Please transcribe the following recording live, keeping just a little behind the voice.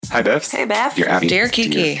Hi, BiFFs. Hey, Beth. Dear Abby. Dear Kiki.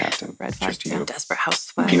 Dear Captain. Red Cheers to you. desperate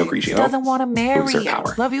housewife. Pinot Grigio. Doesn't want to marry Boozer you.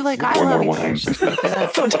 power. Love you like I Or love more you. wine.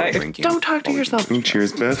 So tired. Don't talk to yourself.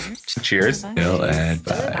 Cheers, Biff. Cheers.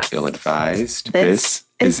 Ill-advised. Ill-advised. This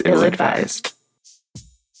is ill-advised.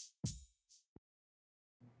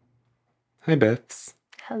 Hi, Biffs.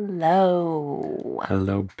 Hello.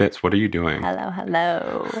 Hello, Biffs. What are you doing?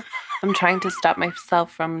 Hello. I'm trying to stop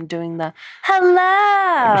myself from doing the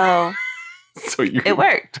hello. So you. It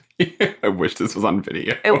worked. I wish this was on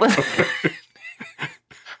video. It was.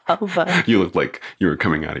 Over. You looked like you were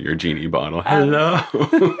coming out of your genie bottle. Hello.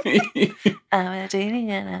 I'm a genie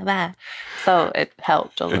in a bag. So it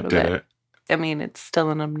helped a little did bit. it. I mean, it's still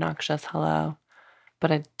an obnoxious hello,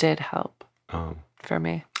 but it did help for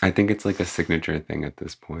me. I think it's like a signature thing at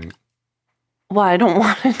this point. Well, I don't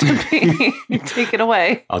want it to be. Take it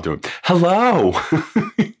away. I'll do it. Hello.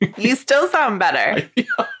 You still sound better.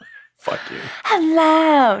 Fuck you.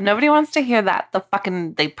 Hello. Nobody wants to hear that.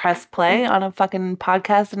 They press play on a fucking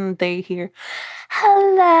podcast and they hear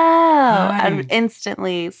hello. Hi. And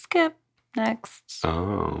instantly skip next.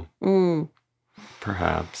 Oh,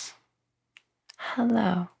 perhaps.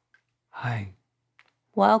 Hello. Hi.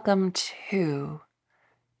 Welcome to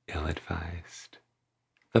Ill-advised.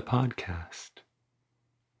 The podcast.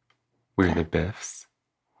 We're the Biffs.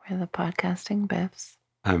 We're the podcasting Biffs.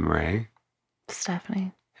 I'm Ray.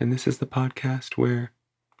 Stephanie. And this is the podcast where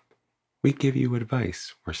we give you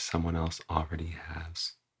advice where someone else already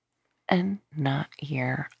has. And not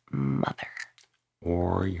your mother.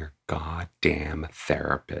 Or your goddamn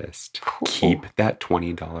therapist. Ooh. Keep that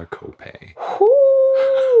 $20 copay.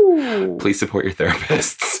 Ooh. Please support your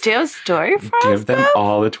therapists. Do you have a story for us? Give them Beth?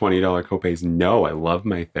 all the $20 copays. No, I love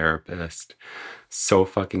my therapist so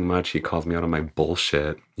fucking much. He calls me out on my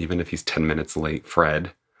bullshit, even if he's 10 minutes late.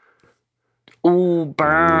 Fred. Ooh,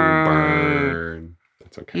 burn. Ooh, burn.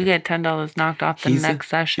 That's okay. You get $10 knocked off the next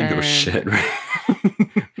session. No shit, right?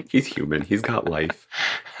 He's human. He's got life.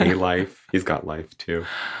 Hey, life. He's got life too.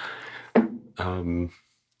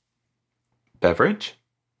 Beverage?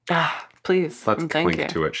 Please. Let's and thank clink you.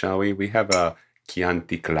 to it, shall we? We have a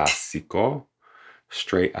Chianti Classico,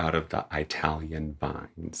 straight out of the Italian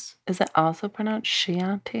vines. Is it also pronounced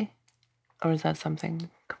Chianti? Or is that something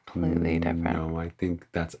completely different? No, I think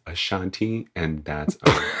that's Ashanti, and that's...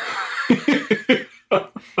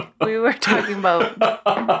 We were talking about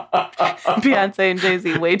Beyonce and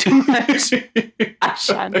Jay-Z way too much.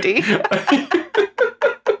 Ashanti.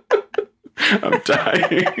 I'm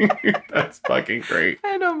dying. That's fucking great.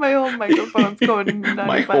 I know my whole microphone's going nutty.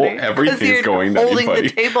 My whole everything's going nutty, holding buddy.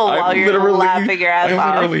 the table while you're laughing your ass off.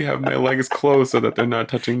 I literally have my legs closed so that they're not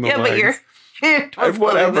touching the legs. But you're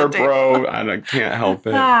whatever, bro. I can't help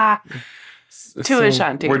it. To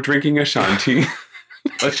Ashanti. We're drinking Ashanti.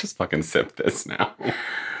 Let's just fucking sip this now.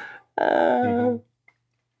 And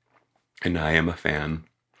I am a fan.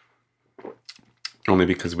 Only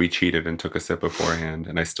because we cheated and took a sip beforehand,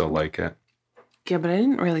 and I still like it. Yeah, but I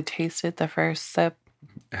didn't really taste it the first sip.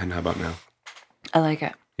 And how about now? I like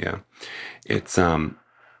it. Yeah. It's, oh,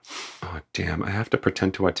 damn. I have to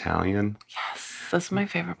pretend to Italian. Yes, that's my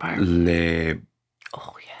favorite part. Le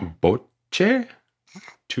Bocce,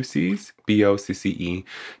 2 C's, Bocce,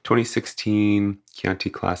 2016 Chianti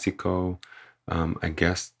Classico. I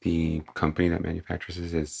guess the company that manufactures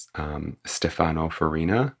it is Stefano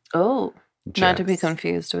Farina. Oh, not to be Jess.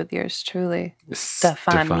 confused with yours truly.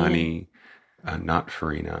 Stefani, not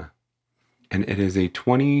Farina. And it is a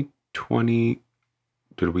 2020.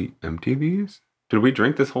 Did we empty these? Did we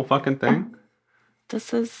drink this whole fucking thing?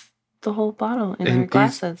 This is the whole bottle in And our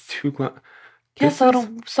glasses. Two Yeah,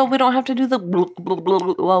 so we don't have to do the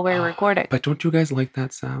while we're recording. But don't you guys like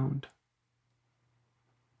that sound?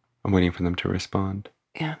 I'm waiting for them to respond.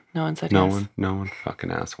 Yeah, no one said No yes. one? No one?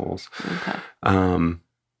 Fucking assholes. Okay.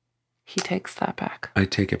 He takes that back. I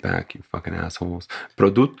take it back, you fucking assholes.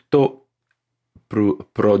 Prodotto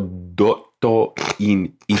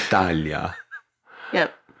in Italia.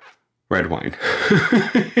 Yep. Red wine.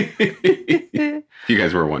 If you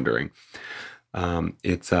guys were wondering.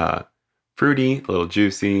 It's fruity, a little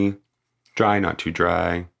juicy, dry, not too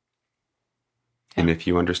dry. Yeah. And if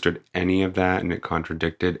you understood any of that and it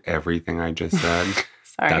contradicted everything I just said,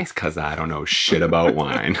 Sorry. that's because I don't know shit about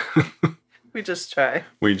wine. We just try.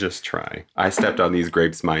 We just try. I stepped on these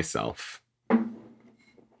grapes myself.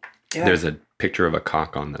 Yeah. There's a picture of a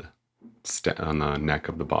cock on the neck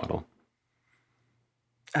of the bottle.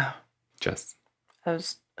 Oh. Just I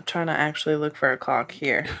was trying to actually look for a clock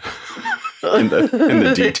here. in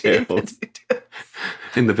the details.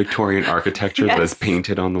 In the Victorian architecture that is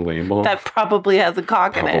painted on the label. That probably has a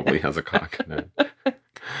cock in it. Probably has a cock in it.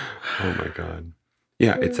 Oh my God.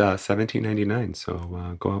 Yeah, it's $17.99.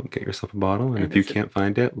 So go out and get yourself a bottle. And if you can't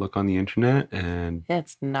find it, look on the internet. And yeah,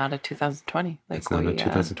 it's not a 2020. Like it's not a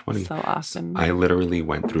 2020. So often. I literally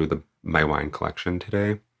went through my wine collection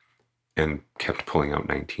today and kept pulling out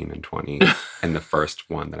 19 and 20. And the first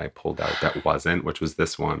one that I pulled out that wasn't, which was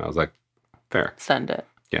this one, I was like, fair. Send it.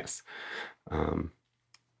 Yes.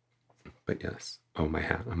 But yes. Oh, my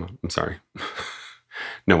hat. I'm sorry.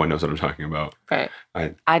 No one knows what I'm talking about. Right.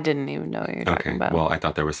 I didn't even know what you're talking about. Well, I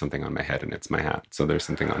thought there was something on my head, and it's my hat. So there's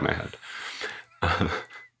something on my head.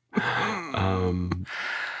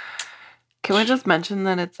 Can we just mention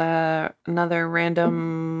that it's another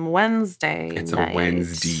random Wednesday It's night, a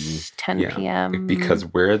Wednesday. 10 p.m. Because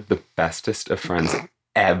we're the bestest of friends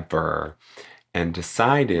ever. And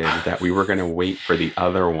decided that we were going to wait for the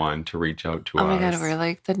other one to reach out to us. Oh my God, we're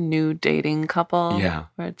like the new dating couple. Yeah.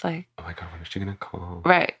 Where it's like, oh my God, when is she going to call?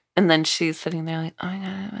 Right. And then she's sitting there like, oh my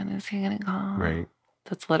God, when is he going to call? Right.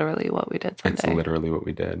 That's literally what we did Sunday. It's literally what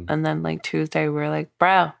we did. And then like Tuesday, we were like,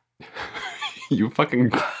 bro. You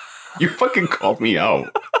fucking called me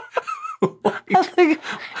out. I was like,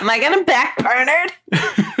 am I getting backburnered?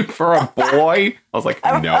 For a boy? I was like,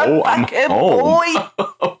 no, I'm home.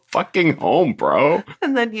 I'm fucking home, bro.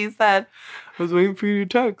 And then he said, I was waiting for you to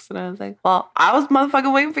text. And I was like, well, I was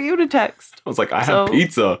motherfucking waiting for you to text. I was like, I have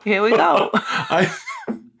pizza. Here we go. I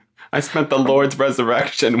spent the Lord's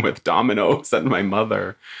resurrection with Domino's and my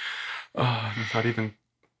mother. Oh, not even.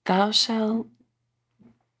 Thou shalt.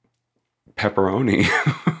 Pepperoni.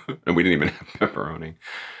 And we didn't even have pepperoni.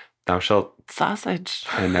 Thou shalt. Sausage.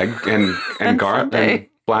 And egg and garlic and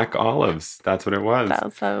black olives. That's what it was. Thou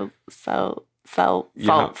salt.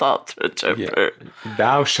 Yeah.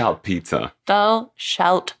 Thou shalt pizza. Thou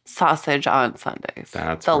shalt sausage on Sundays.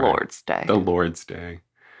 That's the right. Lord's Day. The Lord's Day.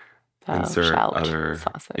 Thou Insert shalt other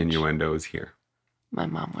sausage. innuendos here. My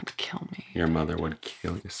mom would kill me. Your mother would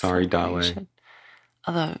kill you. Sorry, darling.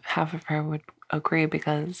 Although half of her would agree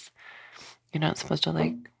because you're not supposed to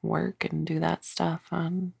like work and do that stuff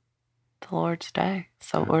on the Lord's Day.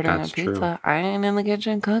 So ordering a pizza, true. I ain't in the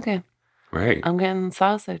kitchen cooking. Right. I'm getting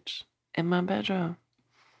sausage in my bedroom.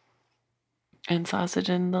 And sausage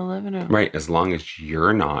in the living room. Right. As long as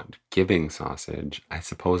you're not giving sausage, I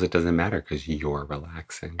suppose it doesn't matter because you're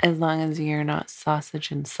relaxing. As long as you're not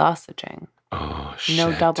sausage and sausaging. Oh, shit.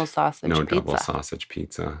 No double sausage pizza. No double sausage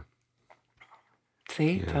pizza.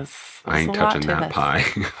 See? Yeah. That's I ain't touching that pie.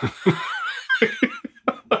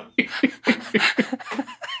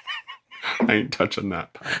 I ain't touching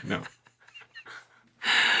that pie. No.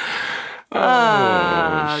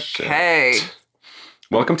 Oh, okay. Shit.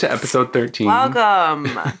 Welcome to episode 13. Welcome.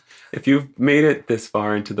 If you've made it this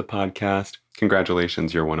far into the podcast,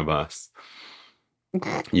 congratulations, you're one of us.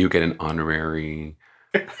 You get an honorary...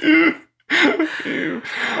 Oh,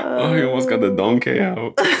 you almost got the donkey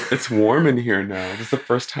out. It's warm in here now. This is the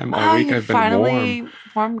first time all week I've been finally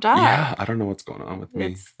warmed up. Yeah, I don't know what's going on with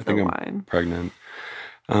me. I think I'm pregnant.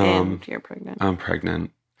 And you're pregnant. I'm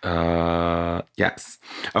pregnant. Yes.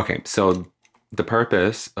 Okay, so the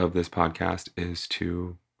purpose of this podcast is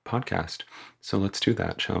to podcast. So let's do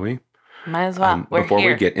that, shall we? Might as well. Before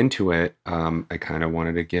we get into it, I kind of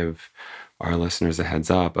wanted to give our listeners a heads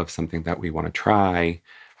up of something that we want to try.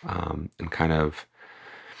 And kind of,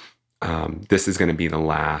 this is going to be the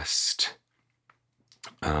last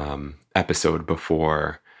episode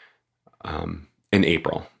before in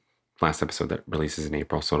April. Last episode that releases in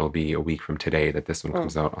April. So it'll be a week from today that this one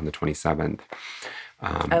comes out on the 27th.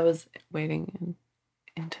 I was waiting in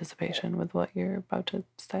anticipation with what you're about to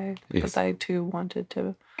say because I too wanted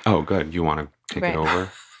to. Oh, good. You want to take it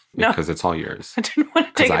over? No. Because it's all yours. I didn't want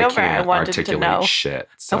to take it over. I wanted to know. Shit,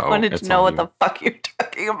 so I wanted to know what the fuck you're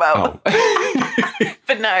talking about. Oh.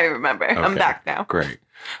 But now I remember. Okay. I'm back now. Great.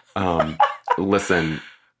 Listen,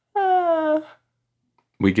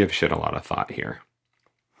 we give shit a lot of thought here.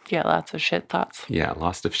 Yeah, lots of shit thoughts. Yeah,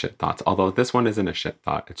 lots of shit thoughts. Although this one isn't a shit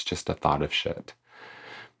thought. It's just a thought of shit.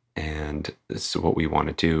 And so what we want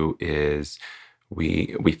to do is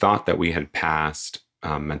we thought that we had passed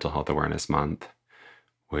Mental Health Awareness Month,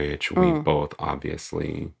 which we both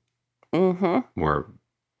obviously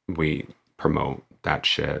we promote that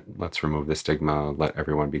shit. Let's remove the stigma. Let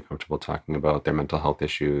everyone be comfortable talking about their mental health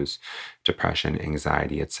issues, depression,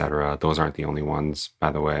 anxiety, etc. Those aren't the only ones,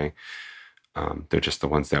 by the way. They're just the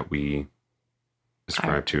ones that we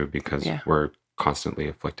ascribe to because we're constantly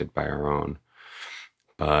afflicted by our own.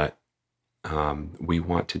 But we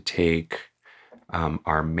want to take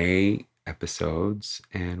our May episodes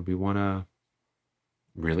and we want to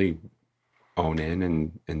really own in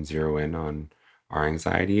and zero in on our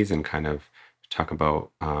anxieties and kind of talk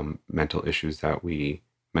about mental issues that we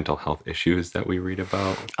mental health issues that we read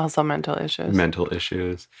about. Also mental issues. Mental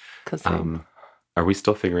issues. Are we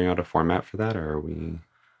still figuring out a format for that, or are we...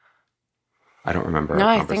 I don't remember our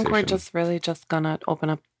conversation. No, I think we're just really just going to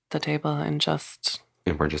open up the table and just...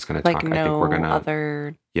 And we're just going to talk. No, I think we're going to...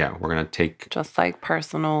 other... Yeah, we're going to take... Just like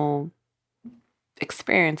personal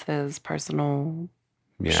experiences, personal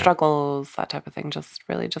struggles, that type of thing. Just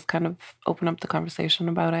really just kind of open up the conversation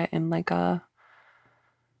about it in like a...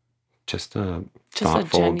 Just a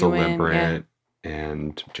thoughtful, deliberate,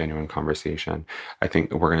 and genuine conversation. I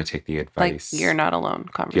think we're going to take the advice... Like, you're not alone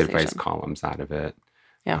conversation. The advice columns out of it.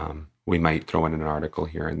 Yeah. We might throw in an article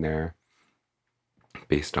here and there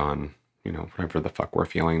based on, whatever the fuck we're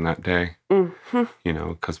feeling that day. Mm-hmm.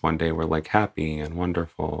 Because one day we're like happy and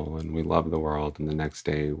wonderful and we love the world. And the next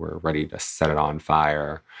day we're ready to set it on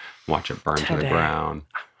fire, watch it burn to the ground.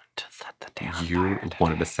 I want to set the day on fire. You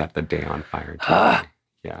wanted to set the day on fire today.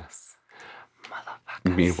 Yes.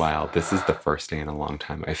 Motherfuckers. Meanwhile, this is the first day in a long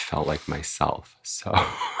time I felt like myself. So...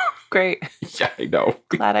 Great. Yeah, I know.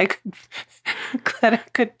 Glad I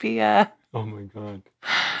could be Oh my God.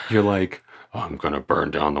 You're like, oh, I'm going to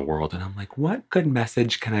burn down the world. And I'm like, what good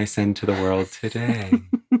message can I send to the world today?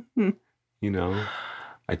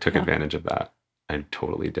 I took advantage of that. I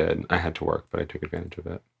totally did. I had to work, but I took advantage of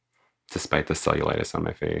it. Despite the cellulitis on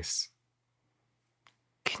my face.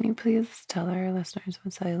 Can you please tell our listeners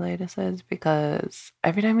what cellulitis is? Because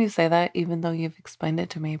every time you say that, even though you've explained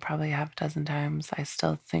it to me probably half a dozen times, I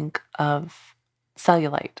still think of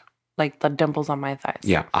cellulite, like the dimples on my thighs.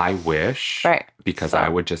 Yeah, I wish. Right. Because I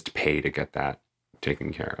would just pay to get that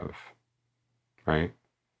taken care of. Right?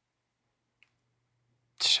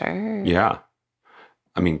 Sure. Yeah.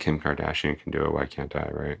 I mean, Kim Kardashian can do it. Why can't I,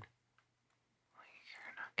 right?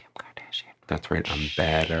 You're not Kim Kardashian. That's right. I'm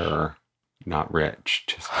better. Not rich,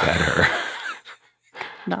 just better.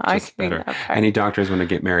 No, I can better. Any doctors want to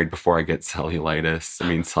get married before I get cellulitis? I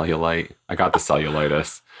mean, cellulite. I got the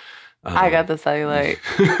cellulitis. I got the cellulite.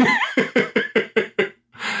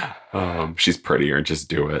 She's prettier. Just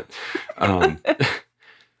do it.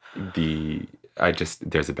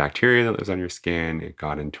 There's a bacteria that lives on your skin. It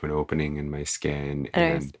got into an opening in my skin.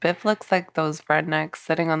 And Biff looks like those rednecks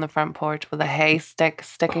sitting on the front porch with a hay stick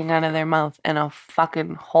sticking out of their mouth and a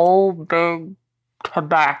fucking whole big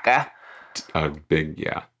tobacco. A big,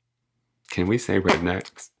 yeah. Can we say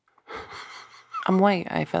rednecks? I'm white.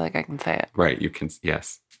 I feel like I can say it. Right. You can.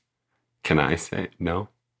 Yes. Can I say it? No?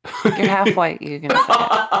 You're half white. You can say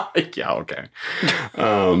it. Yeah. Okay.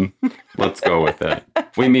 Let's go with it.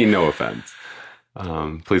 We mean no offense.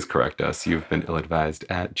 Please correct us. You've been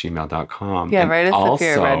illadvised@gmail.com. Yeah, write us if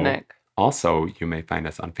you're a redneck. Also, you may find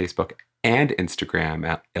us on Facebook and Instagram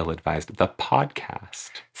at illadvised the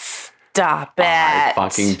podcast. Stop it. I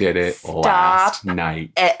fucking did it last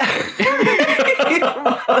night. You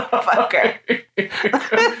motherfucker.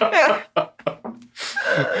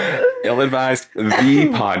 Ill-advised the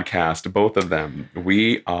podcast, both of them.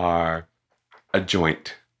 We are a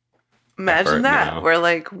joint. Imagine that. Now. We're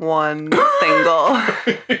like one single.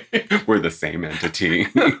 We're the same entity.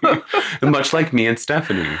 Much like me and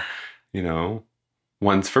Stephanie.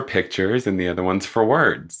 One's for pictures and the other one's for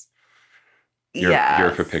words.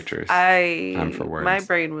 You're for pictures. I'm for words. My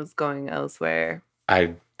brain was going elsewhere.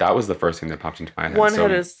 That was the first thing that popped into my head. One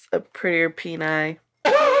had a prettier peni.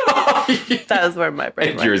 That was where my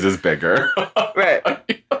brain went. Yours is bigger. Right.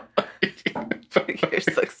 Yours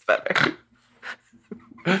looks better.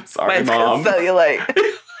 Sorry, Mine's Mom. Cellulite.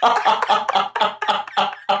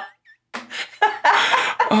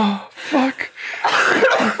 Oh, fuck.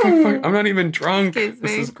 Fuck. I'm not even drunk. Excuse me.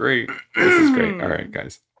 This is great. All right,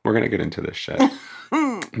 guys. We're going to get into this shit.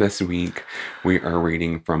 This week, we are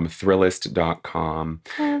reading from Thrillist.com.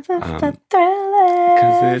 Because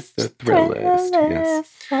it's the Thrillist.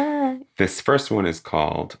 Yes. This first one is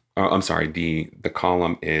called... the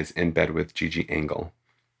column is In Bed with Gigi Engle.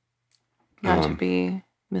 Not to be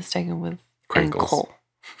mistaken with Crinkles.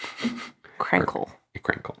 Crinkle.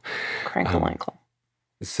 Crinkle ankle.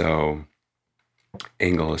 So,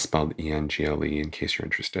 Engle is spelled Engle in case you're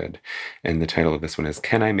interested. And the title of this one is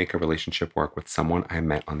Can I Make a Relationship Work with Someone I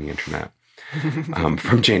Met on the Internet?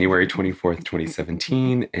 From January 24th,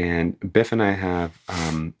 2017. And Biff and I have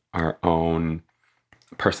our own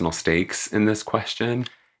personal stakes in this question.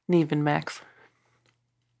 Neve and Max.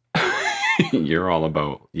 You're all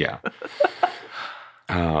about, yeah.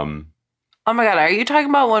 Oh my God, are you talking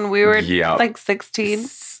about when we were like 16?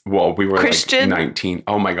 Well, we were Christian? like 19.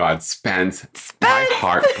 Oh my God, Spence. My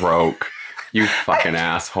heart broke. You fucking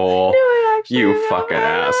asshole. You fucking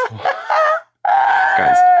asshole.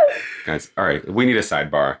 Guys, all right. We need a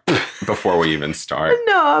sidebar before we even start.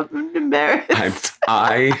 No, I'm embarrassed.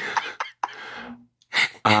 I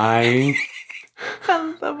fell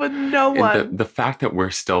in love with no one. The fact that we're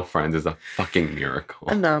still friends is a fucking miracle.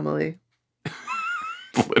 Anomaly.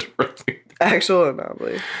 Literally. Actual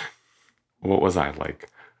anomaly. What was I like?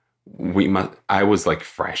 I was like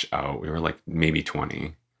fresh out. We were like maybe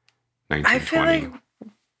 20. 19, I feel 20. like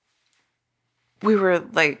we were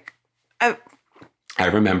like... I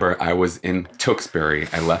remember I was in Tewksbury.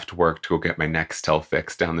 I left work to go get my Nextel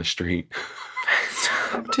fix down the street.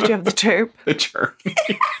 Did you have the chirp? The chirp.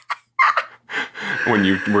 when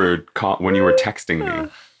you were texting me.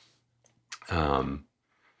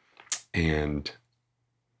 And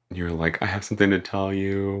you're like, I have something to tell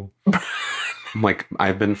you. I'm like,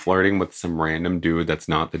 I've been flirting with some random dude that's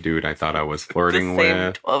not the dude I thought I was flirting the same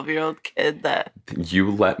with. 12-year-old kid that you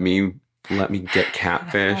let me get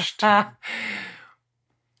catfished.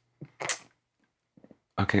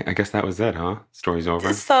 Okay, I guess that was it, huh? Story's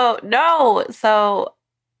over. So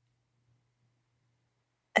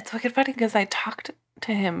it's wicked funny because I talked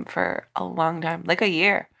to him for a long time, like a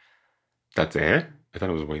year. That's it? I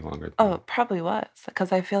thought it was way longer than Oh, it probably was.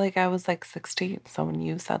 Because I feel like I was like 16. So when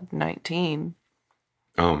you said 19.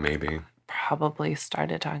 Oh, maybe. Probably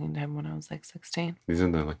started talking to him when I was like 16. These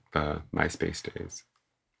are the MySpace days.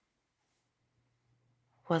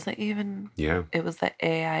 Was it even? Yeah. It was the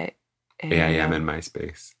AIM and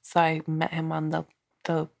MySpace. So I met him on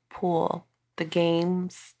the pool, the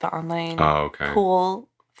games, the online pool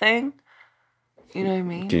thing. You know what I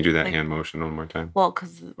mean? Can you do that hand motion one more time? Well,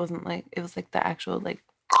 because it wasn't like, it was like the actual like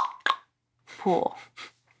pool.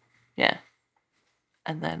 Yeah.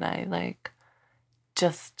 And then I like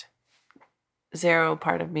just zero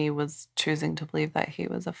part of me was choosing to believe that he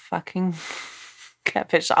was a fucking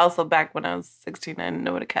catfish. Also, back when I was 16, I didn't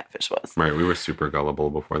know what a catfish was. Right. We were super gullible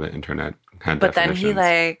before the internet had But definitions. Then he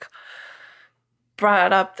like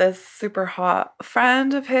brought up this super hot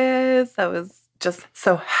friend of his that was just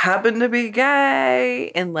so happened to be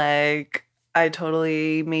gay. And like, I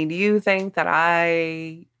totally made you think that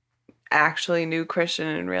I actually knew Christian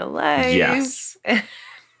in real life. Yes.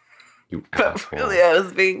 You but asshole. Really, I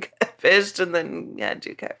was being catfished and then had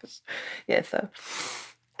you catfished. Yeah, so.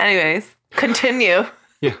 Anyways, continue.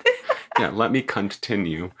 Yeah, let me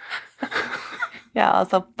continue. Yeah,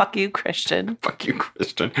 also, fuck you, Christian. Fuck you,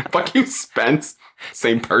 Christian. Fuck you, Spence.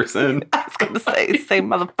 Same person. I was going to say, same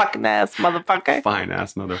motherfucking ass motherfucker. Fine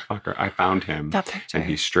ass motherfucker. I found him. That picture. And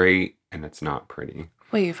he's straight, and it's not pretty.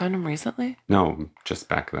 Wait, you found him recently? No, just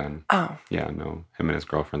back then. Oh. Yeah, no. Him and his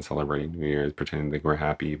girlfriend celebrating New Year's, pretending they were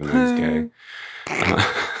happy, even though he's gay.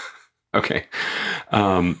 Okay.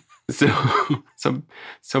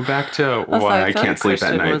 So back to why I can't sleep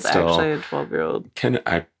at night still. Actually a 12-year-old.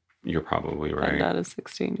 You're probably right. And not a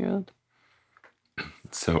 16-year-old.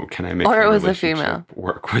 So can I make or it was a female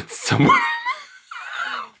work with someone?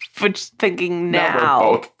 Which thinking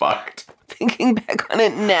now we're both fucked. Thinking back on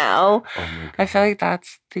it now, oh my God. I feel like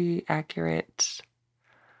that's the accurate.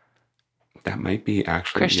 That might be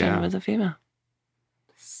actually. Christian was a female.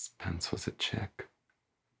 Spence was a chick.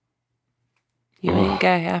 You ain't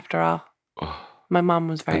gay after all. Oh, my mom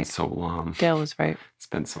was right. It's been so long. Dale was right. It's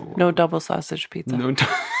been so long. No double sausage pizza. No.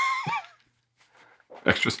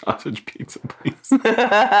 Extra sausage pizza, please.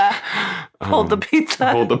 Hold the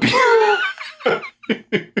pizza. Hold the pizza.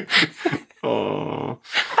 Oh.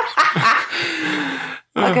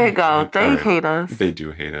 Okay, go. They hate us. They do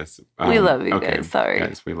hate us. We love you guys. Sorry.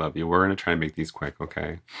 Guys, we love you. We're going to try and make these quick,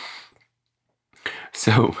 okay?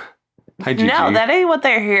 So, hi, Gigi. No, that ain't what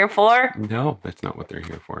they're here for. No, that's not what they're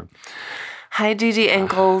here for. Hi, Gigi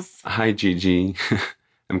Enkles. Hi, Gigi.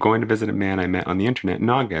 I'm going to visit a man I met on the internet in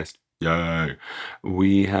August. Yay.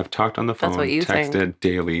 We have talked on the phone, texted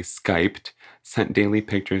daily, Skyped, sent daily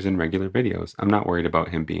pictures and regular videos. I'm not worried about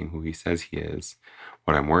him being who he says he is.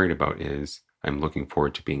 What I'm worried about is I'm looking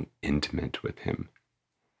forward to being intimate with him.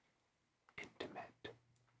 Intimate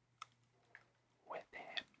with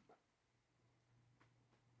him.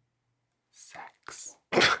 Sex.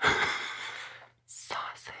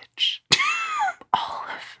 Sausage.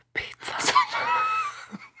 Olive pizza.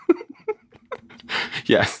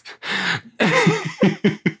 Yes.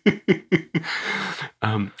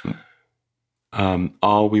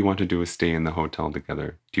 All we want to do is stay in the hotel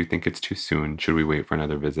together. Do you think it's too soon? Should we wait for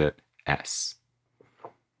another visit? S.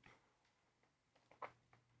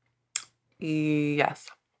 Yes.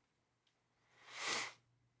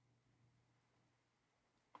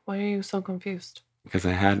 Why are you so confused? Because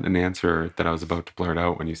I had an answer that I was about to blurt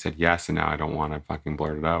out when you said yes, and now I don't want to fucking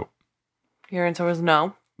blurt it out. Your answer was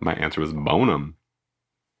no? My answer was bone 'em.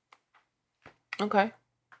 Okay.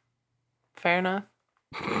 Fair enough.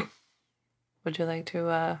 Would you like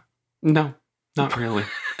to... No, not really.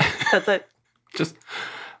 That's it. Just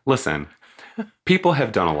listen. People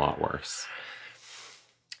have done a lot worse.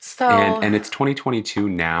 So... And it's 2022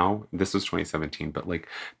 now. This was 2017. But, like,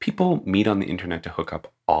 people meet on the internet to hook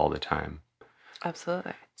up all the time.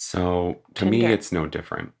 Absolutely. So, to me, it's no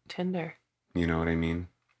different. Tinder. You know what I mean?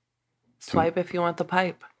 Swipe if you want the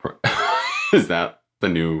pipe. Is that the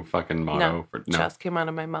new fucking motto? No, just came out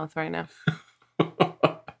of my mouth right now.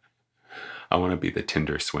 I want to be the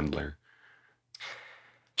Tinder swindler.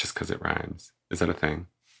 Just because it rhymes. Is that a thing?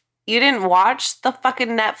 You didn't watch the fucking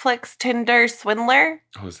Netflix Tinder Swindler?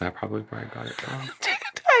 Oh, is that probably where I got it from?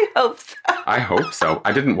 I hope so. I hope so.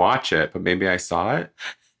 I didn't watch it, but maybe I saw it.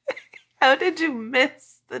 How did you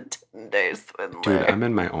miss the Tinder Swindler? Dude, I'm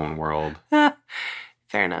in my own world.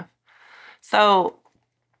 Fair enough. So,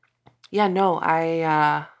 yeah, no,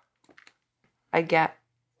 I get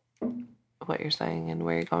what you're saying and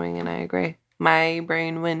where you're going, and I agree. My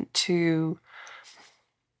brain went to,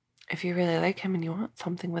 if you really like him and you want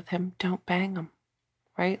something with him, don't bang him,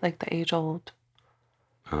 right? Like the age-old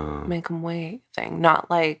make him wait thing.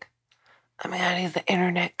 Not like, oh my God, he's the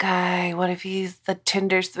internet guy. What if he's the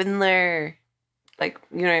Tinder swindler? Like,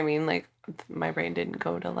 you know what I mean? Like, my brain didn't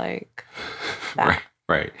go to like that.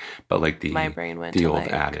 Right. But like my brain went the to old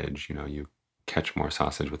like, adage, you know, you catch more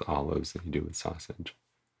sausage with olives than you do with sausage.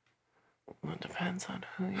 Well, it depends on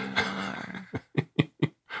who you are.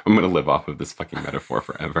 I'm going to live off of this fucking metaphor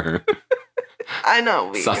forever. I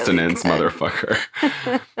know. Sustenance, really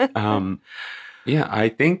motherfucker. Yeah, I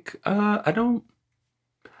think, I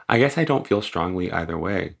guess I don't feel strongly either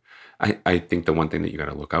way. I think the one thing that you got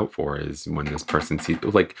to look out for is when this person sees,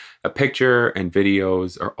 like, a picture and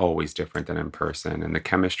videos are always different than in person. And the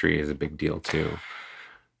chemistry is a big deal too.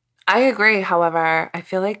 I agree. However, I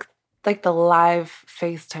feel like the live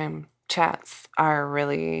FaceTime chats are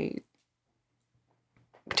really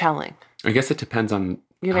telling. I guess it depends on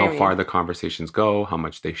how far the conversations go, how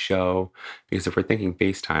much they show. Because if we're thinking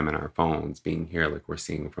FaceTime and our phones being here, like we're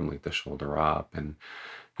seeing from like the shoulder up, and,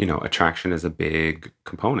 you know, attraction is a big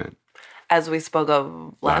component. As we spoke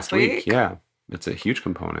of last week. Yeah, it's a huge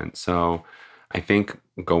component. So I think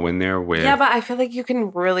go in there with... Yeah, but I feel like you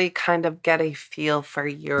can really kind of get a feel for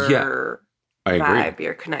your vibe,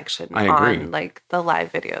 your connection on like the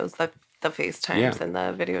live videos, the FaceTimes and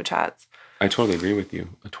the video chats. I totally agree with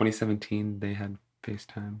you. 2017, they had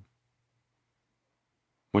FaceTime.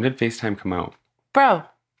 When did FaceTime come out? Bro.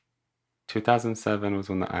 2007 was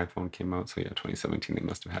when the iPhone came out. So yeah, 2017, they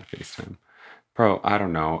must have had FaceTime. Bro, I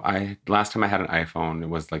don't know. Last time I had an iPhone, it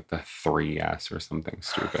was like the 3S or something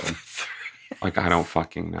stupid. Like, I don't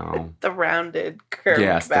fucking know. The rounded curve.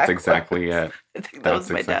 Yes, that's exactly it. I think that was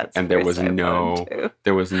my dad's. And there was no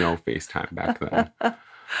FaceTime back then.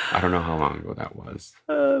 I don't know how long ago that was.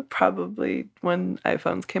 Probably when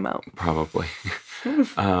iPhones came out. Probably.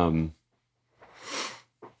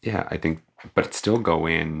 Yeah, I think, but still go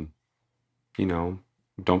in, you know,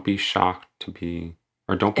 don't be shocked to be,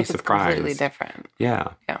 or don't be surprised. It's completely different.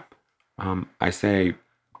 Yeah. Yeah. I say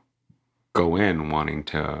go in wanting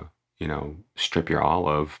to, you know, strip your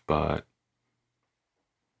olive, but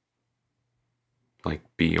like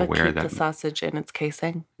be aware keep that the sausage in its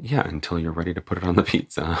casing. Yeah, until you're ready to put it on the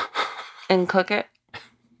pizza. And cook it.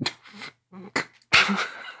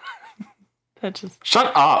 That just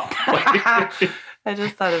shut up. I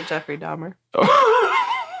just thought of Jeffrey Dahmer.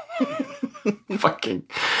 Fucking.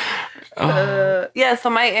 Yeah,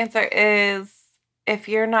 so my answer is, if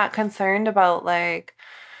you're not concerned about like,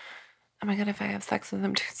 oh my God, if I have sex with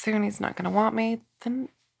him too soon, he's not going to want me, then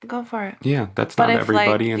go for it. Yeah, that's not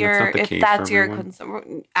everybody, and that's not the case. If that's for your everyone.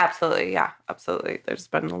 concern, absolutely, yeah, absolutely. There's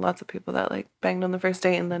been lots of people that like banged on the first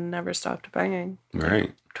date and then never stopped banging. Right.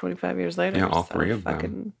 Like 25 years later. Yeah, all three of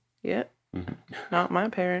them. Yeah. Mm-hmm. Not my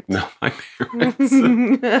parents. Not my parents.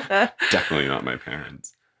 Definitely not my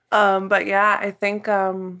parents. But yeah, I think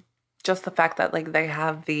just the fact that like they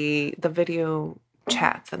have the video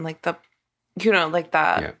chats and like the, you know, like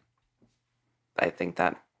that. Yeah. I think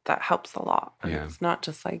that helps a lot. Yeah. It's not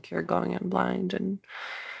just like you're going in blind and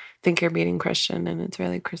think you're meeting Christian and it's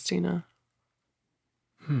really Christina.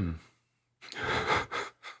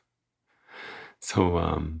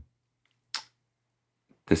 So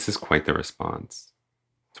this is quite the response.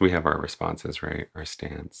 So we have our responses, right? Our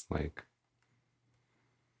stance, like.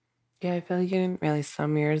 Yeah, I feel like you didn't really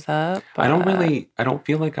sum yours up. I don't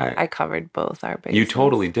feel like I covered both our bases. You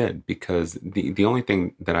totally did, because the only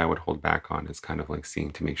thing that I would hold back on is kind of like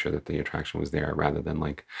seeing to make sure that the attraction was there, rather than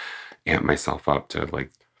like amp myself up to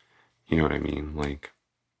like, you know what I mean? Like,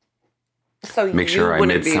 So make sure I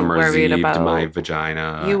midsummer's-eve my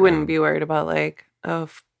vagina. You wouldn't be worried about like, oh,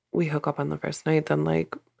 if we hook up on the first night, then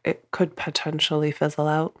like it could potentially fizzle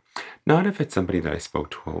out. Not if it's somebody that I spoke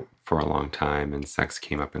to for a long time and sex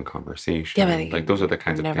came up in conversation. Yeah, but like those are the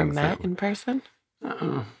kinds of things. Never met in person.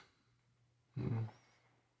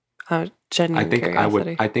 Genuine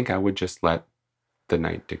curiosity. I think I would just let the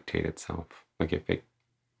night dictate itself. Like if it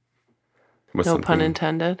was no pun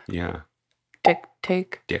intended. Yeah.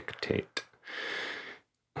 Dictate. Dictate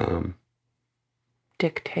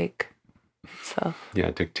itself.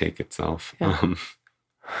 Yeah, dictate itself. Yeah.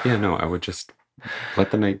 Yeah, no, I would just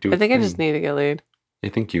let the night do it. I think I just need to get laid. I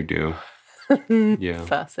think you do. Yeah.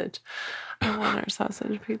 Sausage. I want our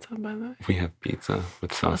sausage pizza, by the way. We have pizza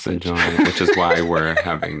with sausage on it, which is why we're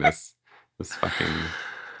having this fucking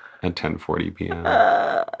at 10:40 p.m.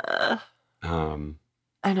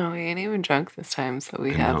 I know, we ain't even drunk this time, so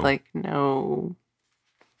we have like no...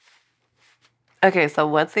 Okay, so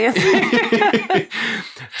what's the answer?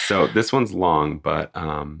 So this one's long, but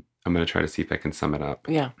I'm going to try to see if I can sum it up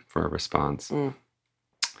for a response.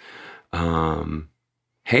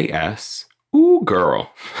 Hey, S. Ooh,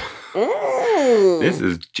 girl. This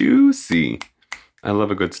is juicy. I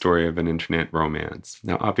love a good story of an internet romance.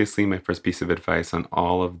 Now, obviously, my first piece of advice on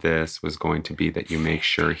all of this was going to be that you make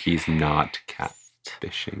sure he's not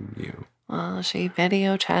catfishing you. Well, she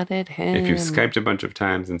video chatted him. If you've Skyped a bunch of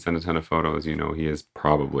times and sent a ton of photos, you know he is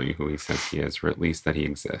probably who he says he is, or at least that he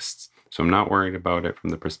exists. So I'm not worried about it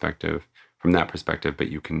from that perspective,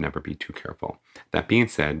 but you can never be too careful. That being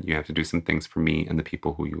said, you have to do some things for me and the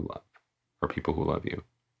people who you love, or people who love you.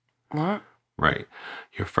 What? Right.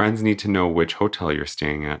 Your friends need to know which hotel you're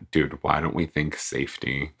staying at. Dude, why don't we think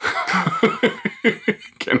safety?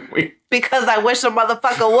 Can we? Because I wish a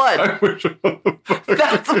motherfucker would. I wish a motherfucker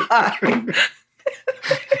That's why.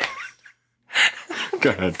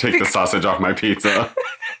 Go ahead, take the sausage off my pizza.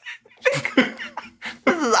 This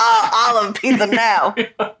is all olive pizza now.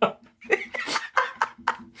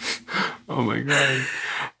 Oh my God.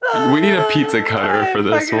 We need a pizza cutter for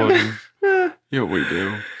this one. Yeah, we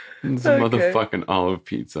do. It's a motherfucking olive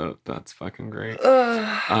pizza. That's fucking great.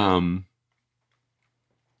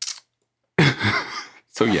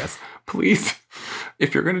 So yes, please,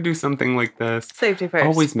 if you're going to do something like this, safety first.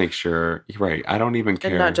 Always make sure, right, I don't even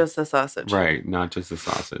care. And not just the sausage. Right, not just the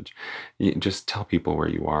sausage. You just tell people where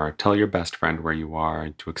you are. Tell your best friend where you are,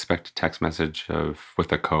 and to expect a text message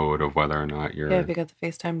with a code of whether or not you're... Yeah, if you got the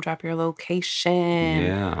FaceTime, drop your location.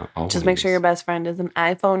 Yeah, always. Just make sure your best friend is an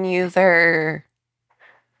iPhone user.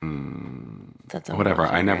 Whatever,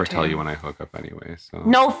 I never tell you when I hook up anyway, so...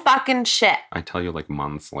 No fucking shit. I tell you like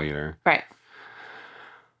months later. Right.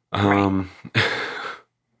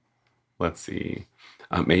 Let's see.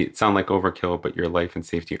 May sound like overkill, but your life and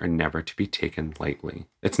safety are never to be taken lightly.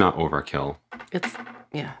 It's not overkill.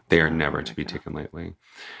 They are never to be taken lightly.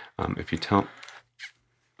 If you tell...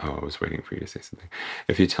 Oh, I was waiting for you to say something.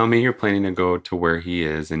 If you tell me you're planning to go to where he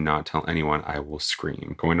is and not tell anyone, I will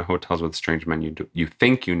scream. Going to hotels with strange men you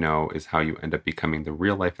think you know is how you end up becoming the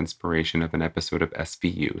real-life inspiration of an episode of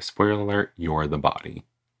SVU. Spoiler alert, you're the body.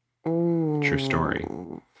 Ooh. True story.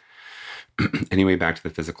 Anyway, back to the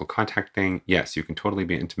physical contact thing. Yes, you can totally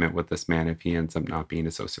be intimate with this man if he ends up not being a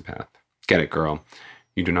sociopath. Get it, girl.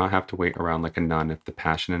 You do not have to wait around like a nun if the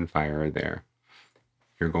passion and fire are there.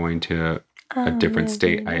 You're going to a different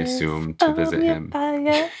state, I assume, to visit him.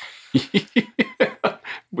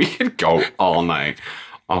 We could go all night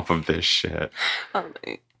off of this shit. All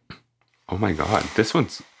night. Oh my God. This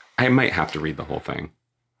one's... I might have to read the whole thing.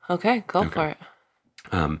 Okay, go for it.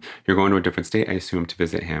 You're going to a different state, I assume, to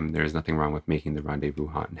visit him. There's nothing wrong with making the rendezvous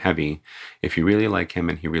hot and heavy. If you really like him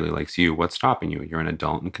and he really likes you, what's stopping you? You're an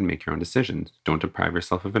adult and can make your own decisions. Don't deprive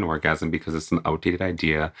yourself of an orgasm because of some outdated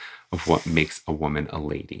idea of what makes a woman a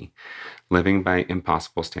lady. Living by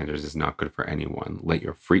impossible standards is not good for anyone. Let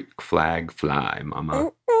your freak flag fly,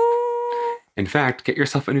 mama. In fact, get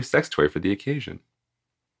yourself a new sex toy for the occasion.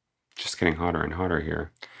 Just getting hotter and hotter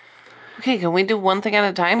here. Okay, can we do one thing at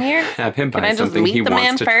a time here? Have him buy something he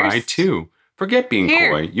wants to try too. Forget being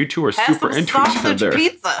coy. You two are super into each other.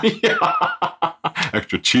 Pizza. Yeah.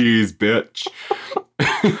 Extra cheese, bitch.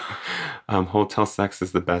 Hotel sex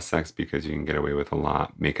is the best sex because you can get away with a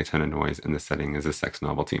lot, make a ton of noise, and the setting is a sex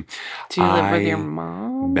novelty. Do you live with your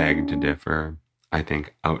mom? Beg to differ. I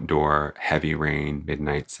think outdoor, heavy rain,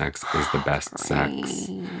 midnight sex is the best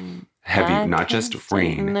sex. Heavy, not just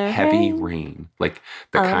rain, heavy rain. Like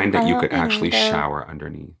the kind that you could actually shower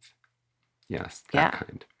underneath. Yes, that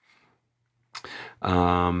kind.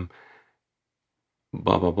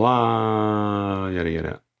 Blah, blah, blah, yada,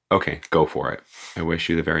 yada. Okay, go for it. I wish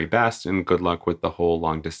you the very best and good luck with the whole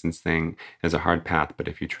long distance thing. It's a hard path, but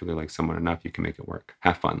if you truly like someone enough, you can make it work.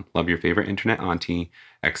 Have fun. Love your favorite internet auntie,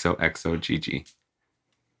 XOXO Gigi.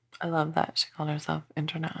 I love that she called herself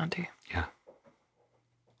Internet Auntie. Yeah.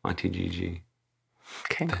 Auntie Gigi.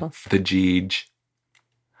 Kinkles. The Gigi.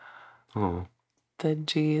 Oh. The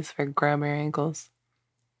G is for grammar ankles.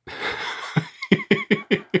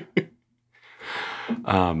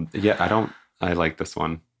 Yeah, I like this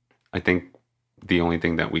one. I think the only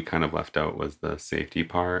thing that we kind of left out was the safety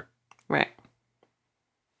part. Right.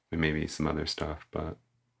 And maybe some other stuff, but.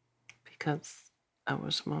 Because I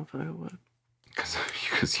wish a motherfucker would.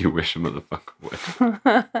 Because you wish a motherfucker would.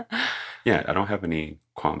 Yeah, I don't have any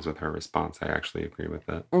qualms with her response. I actually agree with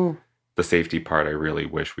it. The safety part, I really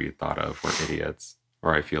wish we had thought of. We're idiots.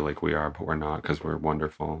 Or I feel like we are, but we're not because we're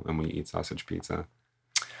wonderful and we eat sausage pizza.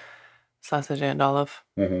 Sausage and olive.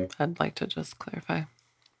 Mm-hmm. I'd like to just clarify.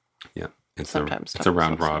 Yeah. It's sometimes a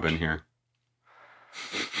round sausage. robin here.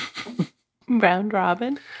 Round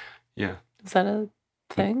robin? Yeah. Is that a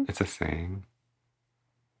thing? It's a saying.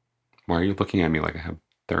 Why are you looking at me like I have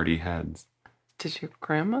 30 heads? Did your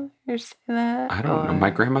grandmother say that? I don't know. My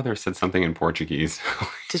grandmother said something in Portuguese.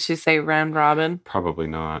 Did she say round robin? Probably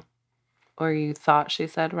not. Or you thought she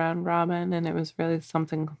said round robin and it was really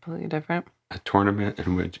something completely different? A tournament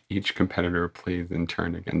in which each competitor plays in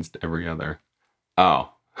turn against every other.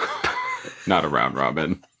 Oh. Not a round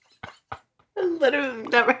robin. I literally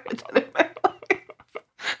never heard that in my life.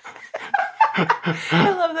 I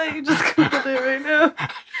love that you just googled it right now.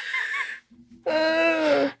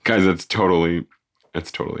 Guys, it's totally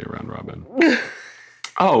a round robin.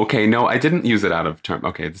 Oh, okay. No, I didn't use it out of term.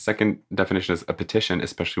 Okay, the second definition is a petition,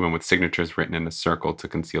 especially one with signatures written in a circle to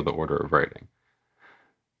conceal the order of writing.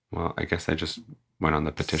 Well, I guess I just went on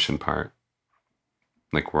the petition part.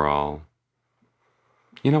 Like we're all...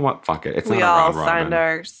 You know what? Fuck it. It's not a round robin. We all signed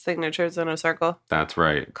our signatures in a circle. That's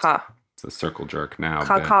right. Ka. It's a circle jerk now,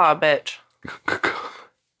 bitch.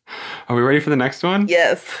 Are we ready for the next one?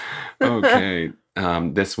 Yes. Okay.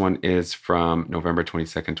 This one is from November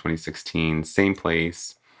 22nd, 2016. Same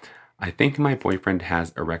place. I think my boyfriend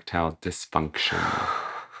has erectile dysfunction.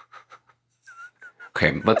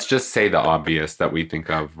 Okay, let's just say the obvious that we think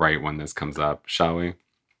of right when this comes up, shall we?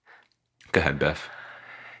 Go ahead, Biff.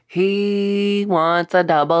 He wants a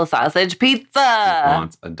double sausage pizza. He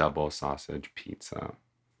wants a double sausage pizza.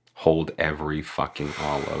 Hold every fucking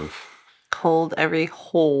olive. Hold every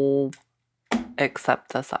hole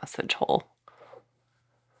except the sausage hole.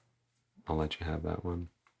 I'll let you have that one.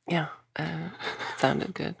 Yeah,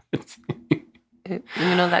 sounded good. You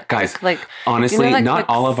know that, guys, honestly, you know, not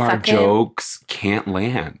all of our jokes can't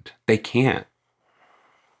land. They can't.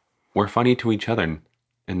 We're funny to each other,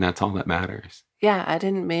 and that's all that matters. Yeah, I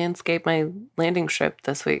didn't manscape my landing strip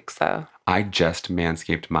this week, so. I just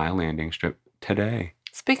manscaped my landing strip today.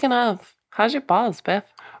 Speaking of, how's your balls, Biff?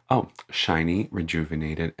 Oh, shiny,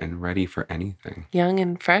 rejuvenated, and ready for anything. Young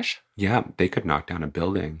and fresh? Yeah, they could knock down a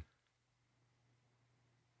building.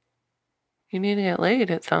 You need to get laid,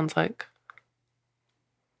 it sounds like.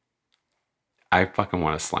 I fucking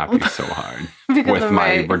want to slap you so hard with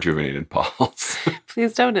my rejuvenated balls.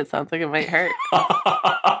 Please don't. It sounds like it might hurt.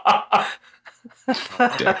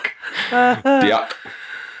 Dick. Yuck.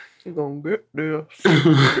 You're gonna get this.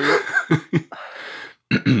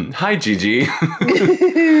 Hi, Gigi.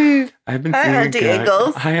 I've been seeing Auntie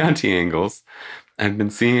Engles. Hi, Auntie Engles. I've been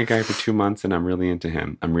seeing a guy for 2 months and I'm really into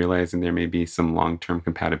him. I'm realizing there may be some long-term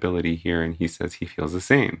compatibility here and he says he feels the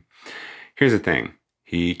same. Here's the thing.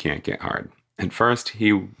 He can't get hard. At first,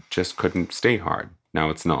 he just couldn't stay hard.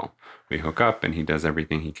 Now it's null. We hook up and he does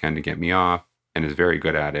everything he can to get me off and is very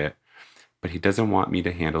good at it. But he doesn't want me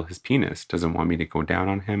to handle his penis, doesn't want me to go down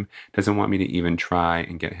on him, doesn't want me to even try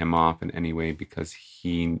and get him off in any way because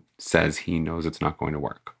he says he knows it's not going to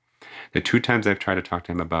work. The 2 times I've tried to talk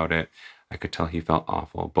to him about it, I could tell he felt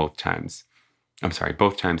awful both times.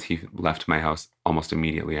 Both times he left my house almost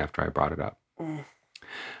immediately after I brought it up.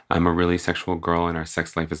 I'm a really sexual girl and our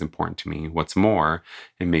sex life is important to me. What's more,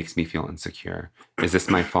 it makes me feel insecure. Is this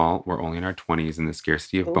my fault? We're only in our 20s and the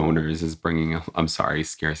scarcity of boners is bringing...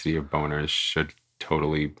 scarcity of boners should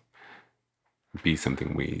totally be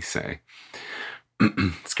something we say.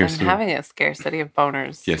 Scarcity. I'm having a scarcity of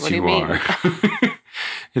boners. Yes, what do you are.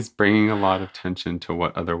 It's bringing a lot of tension to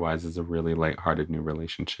what otherwise is a really lighthearted new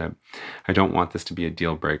relationship. I don't want this to be a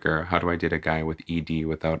deal breaker. How do I date a guy with ED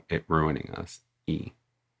without it ruining us?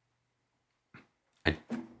 I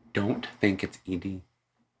don't think it's ED.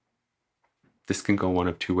 This can go one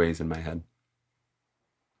of 2 ways in my head.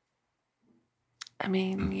 I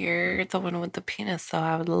mean, you're the one with the penis, so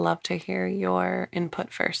I would love to hear your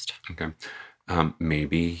input first. Okay.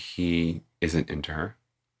 Maybe he isn't into her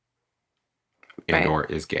and Right. or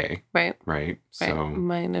is gay. Right. Right. So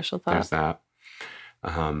my initial thought. There's that.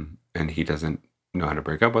 And he doesn't know how to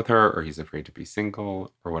break up with her, or he's afraid to be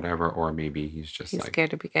single or whatever, or maybe he's just he's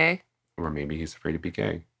scared to be gay. Or maybe he's afraid to be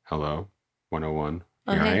gay. Hello, 101.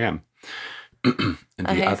 Here I am. And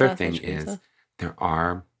the other thing is, there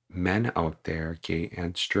are men out there, gay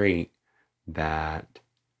and straight, that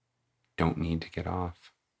don't need to get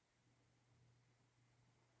off.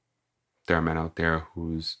 There are men out there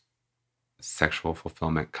whose sexual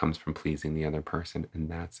fulfillment comes from pleasing the other person, and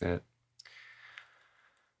that's it.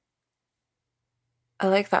 I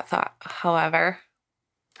like that thought. However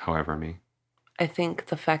me. I think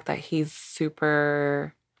the fact that he's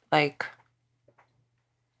super, like,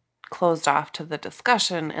 closed off to the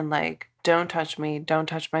discussion and, like, don't touch me, don't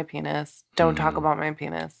touch my penis, don't talk about my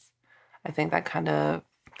penis, I think that kind of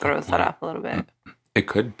throws that off a little bit. It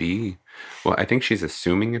could be. Well, I think she's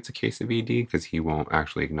assuming it's a case of ED because he won't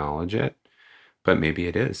actually acknowledge it. But maybe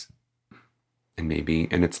it is. And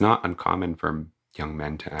it's not uncommon for young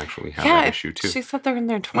men to actually have that issue too. She said they're in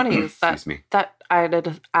their 20s. Excuse me. That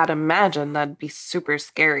I'd imagine that'd be super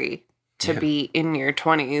scary to be in your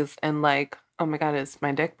 20s and like, oh my God, is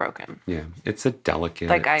my dick broken? Yeah, it's a delicate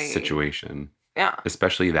situation. Yeah.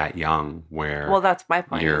 Especially that young where... Well, that's my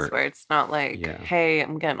point is where it's not like, hey,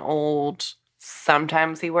 I'm getting old.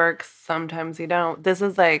 Sometimes he works, sometimes he don't. This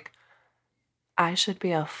is like, I should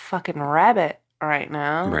be a fucking rabbit right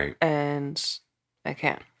now. Right. And I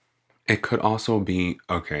can't. It could also be,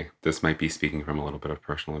 okay, this might be speaking from a little bit of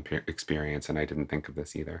personal experience, and I didn't think of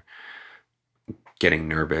this either. Getting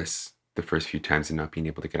nervous the first few times and not being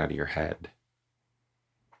able to get out of your head.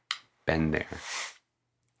 Been there.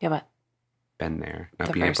 Yeah, but... Been there. Not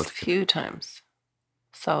the being first able to few times.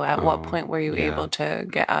 So at what point were you able to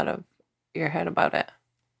get out of your head about it?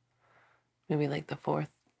 Maybe like the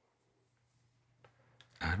fourth?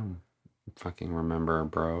 I don't fucking remember,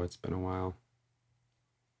 bro. It's been a while.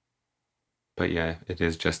 But yeah, it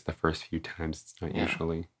is just the first few times. It's not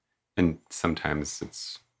usually. And sometimes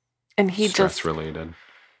it's stress related.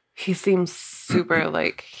 He seems super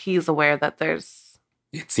like he's aware that there's...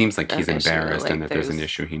 It seems like he's embarrassed and that there's an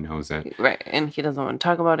issue. He knows it. Right. And he doesn't want to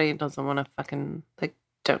talk about it. He doesn't want to fucking, like,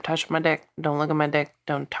 don't touch my dick. Don't look at my dick.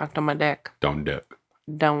 Don't talk to my dick. Don't dick.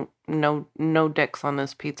 No dicks on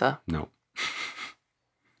this pizza. No.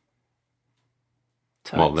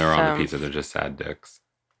 So well, they're on the pizza. They're just sad dicks.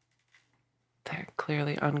 They're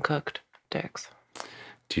clearly uncooked dicks.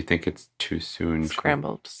 Do you think it's too soon?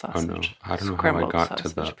 Scrambled sausage. Oh, no. I don't know how I got to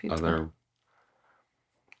the pizza. Other...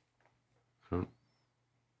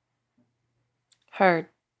 Her,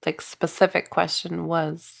 like, specific question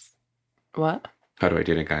was, what? How do I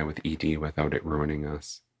date a guy with ED without it ruining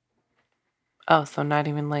us? Oh, so not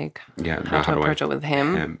even, like, how to approach it with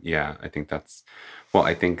him? Yeah, I think that's... Well,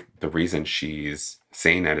 I think the reason she's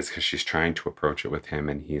saying that is because she's trying to approach it with him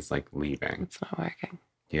and he's, like, leaving. It's not working.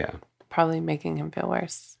 Yeah. Probably making him feel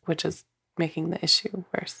worse, which is making the issue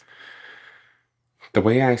worse. The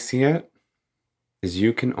way I see it is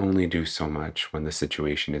you can only do so much when the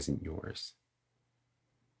situation isn't yours.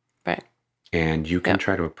 Right. And you can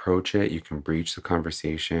try to approach it. You can breach the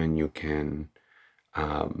conversation. You can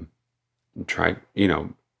try,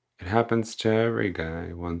 it happens to every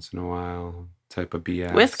guy once in a while type of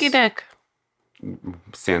BS. Whiskey dick.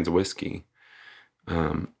 Sans whiskey.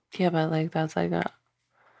 Yeah, but like that's like a...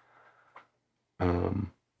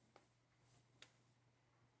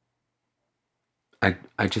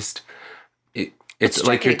 I just... It's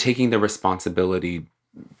like you're taking the responsibility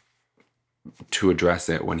to address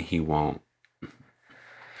it when he won't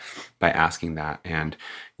by asking that. And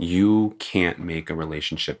you can't make a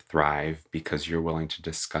relationship thrive because you're willing to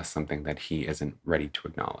discuss something that he isn't ready to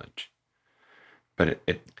acknowledge. But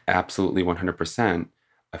it absolutely 100%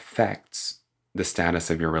 affects the status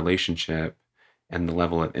of your relationship and the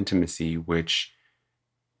level of intimacy, which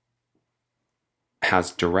has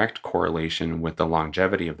direct correlation with the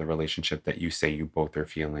longevity of the relationship that you say you both are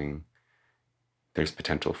feeling there's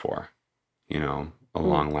potential for. A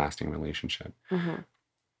long-lasting relationship. Mm-hmm.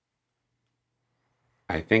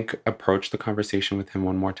 I think approach the conversation with him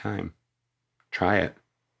one more time. Try it.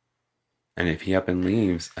 And if he up and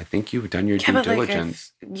leaves, I think you've done your due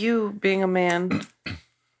diligence. Like you being a man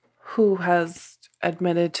who has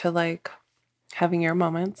admitted to like having your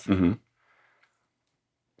moments, mm-hmm.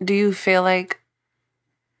 Do you feel like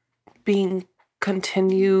being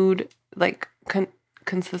continued, like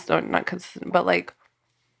consistent, or not consistent, but like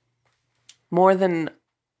more than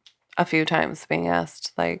a few times being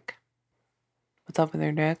asked, like, what's up with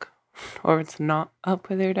your dick or what's not up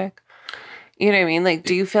with your dick. You know what I mean? Like,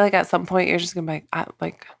 do you feel like at some point you're just going to be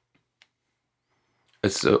like...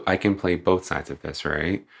 So I can play both sides of this,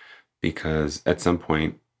 right? Because at some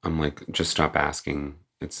point I'm like, just stop asking.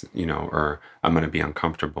 It's, you know, or I'm going to be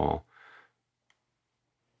uncomfortable.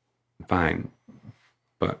 Fine.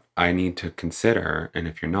 But I need to consider, and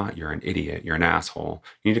if you're not, you're an idiot, you're an asshole.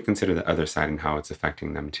 You need to consider the other side and how it's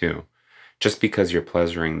affecting them too. Just because you're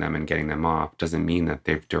pleasuring them and getting them off doesn't mean that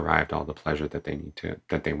they've derived all the pleasure that they need to,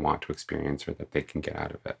 that they want to experience or that they can get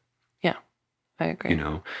out of it. Yeah, I agree. You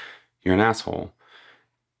know, you're an asshole.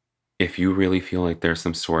 If you really feel like there's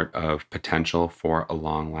some sort of potential for a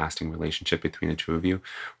long-lasting relationship between the two of you,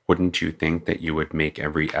 wouldn't you think that you would make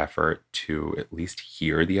every effort to at least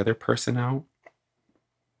hear the other person out?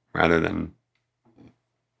 Rather than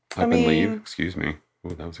up and leave. Excuse me. Oh,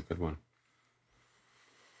 that was a good one.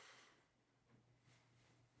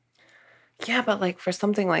 Yeah, but like for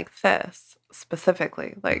something like this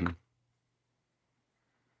specifically, like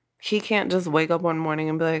he can't just wake up one morning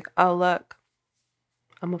and be like, oh, look,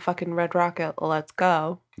 I'm a fucking red rocket. Let's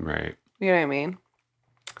go. Right. You know what I mean?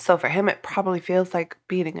 So for him, it probably feels like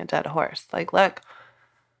beating a dead horse. Like, look,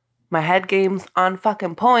 my head game's on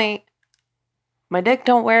fucking point. My dick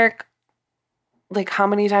don't work. Like, how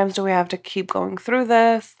many times do we have to keep going through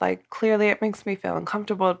this? Like, clearly it makes me feel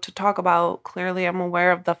uncomfortable to talk about. Clearly I'm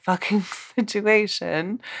aware of the fucking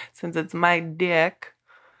situation since it's my dick.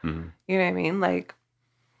 You know what I mean? Like,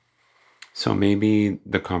 so maybe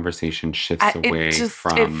the conversation shifts away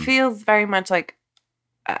from... It feels very much like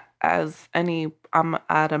as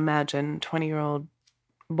I'd imagine 20-year-old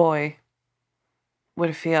boy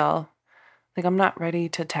would feel. Like, I'm not ready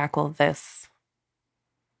to tackle this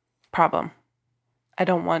problem. I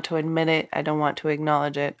don't want to admit it. I don't want to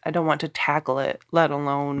acknowledge it. I don't want to tackle it, let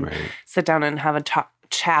alone sit down and have a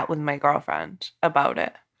chat with my girlfriend about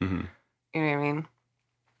it. You know what I mean?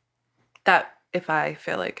 That if I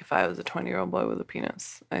was a 20-year-old boy with a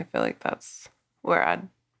penis, I feel like that's where I'd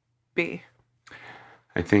be.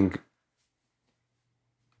 I think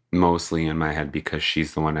mostly in my head, because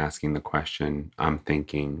she's the one asking the question, I'm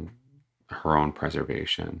thinking her own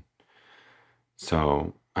preservation.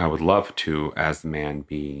 So I would love to, as the man,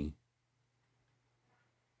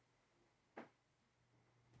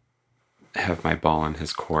 have my ball in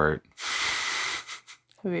his court.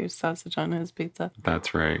 Have you sausage on his pizza?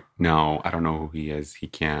 That's right. No, I don't know who he is. He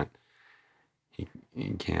can't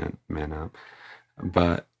man up.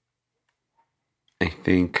 But I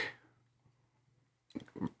think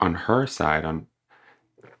on her side,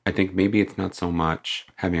 I think maybe it's not so much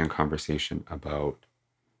having a conversation about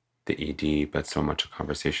the ED, but so much a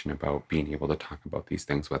conversation about being able to talk about these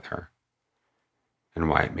things with her and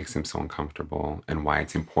why it makes him so uncomfortable and why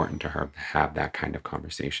it's important to her to have that kind of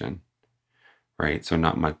conversation, right? So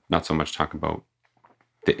not so much talk about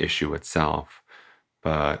the issue itself,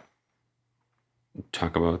 but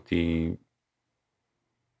talk about I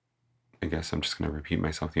guess I'm just going to repeat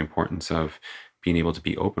myself, the importance of being able to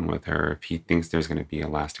be open with her if he thinks there's going to be a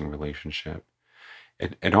lasting relationship.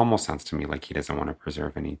 It almost sounds to me like he doesn't want to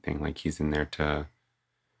preserve anything, like he's in there to,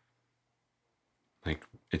 like,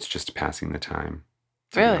 it's just passing the time,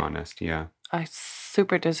 to be honest. Yeah. I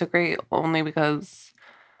super disagree, only because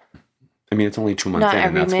I mean, it's only 2 months in,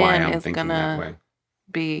 and that's why I'm thinking that way.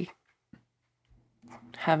 Be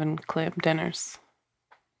having clam dinners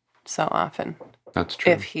so often. That's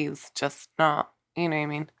true. If he's just not, you know what I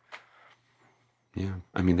mean? Yeah.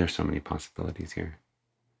 I mean, there's so many possibilities here.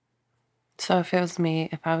 So if it was me,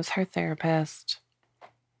 if I was her therapist,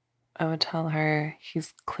 I would tell her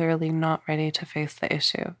he's clearly not ready to face the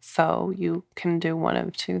issue. So you can do one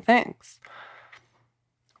of two things.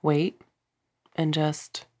 Wait and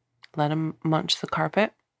just let him munch the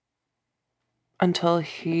carpet until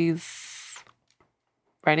he's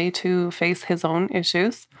ready to face his own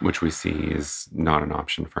issues. Which we see is not an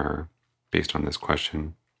option for her based on this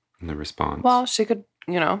question and the response. Well, she could,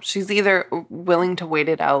 she's either willing to wait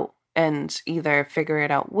it out and either figure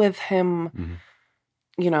it out with him,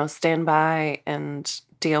 stand by and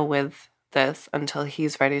deal with this until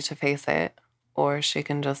he's ready to face it. Or she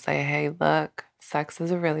can just say, hey, look, sex is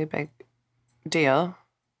a really big deal.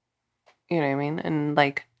 You know what I mean? And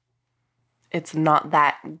like, it's not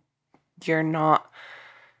that you're not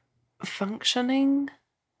functioning,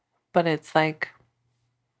 but it's like,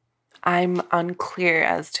 I'm unclear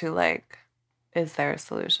as to like, is there a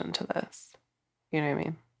solution to this? You know what I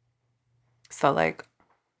mean? So like,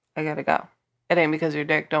 I gotta go. It ain't because your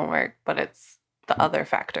dick don't work, but it's the other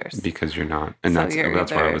factors. Because you're not. And so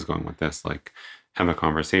that's where I was going with this. Like, have a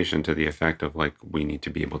conversation to the effect of like, we need to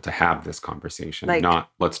be able to have this conversation, like, not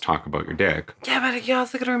let's talk about your dick. Yeah, but you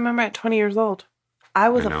also got to remember at 20 years old, I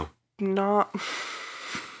was not.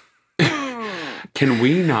 Can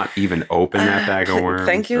we not even open that bag of worms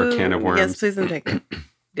Thank you. or can of worms? Yes, please and thank you.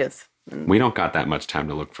 Yes. We don't got that much time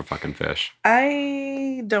to look for fucking fish.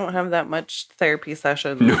 I don't have that much therapy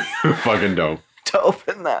sessions. No, you fucking don't. To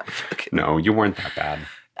open that fucking... No, you weren't that bad.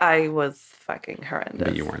 I was fucking horrendous.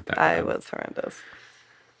 But you weren't that bad. I was horrendous.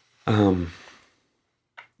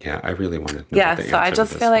 Yeah, I really wanted to know Yeah, the so I answer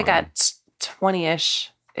just to this feel like one. at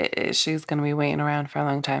 20-ish, she's going to be waiting around for a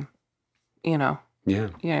long time. You know? Yeah.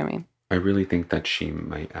 You know what I mean? I really think that she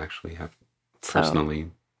might actually have,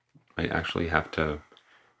 personally, might actually have to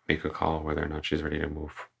make a call whether or not she's ready to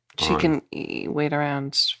move She on. can wait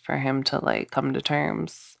around for him to, like, come to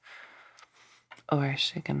terms. Or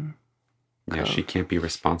she can... Yeah, she can't be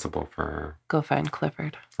responsible for... Go find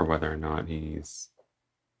Clifford. For whether or not he's...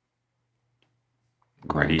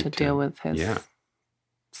 Going ready to deal with his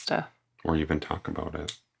stuff. Or even talk about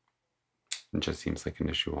it. It just seems like an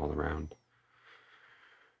issue all around.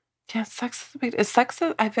 Yeah, sex is a big...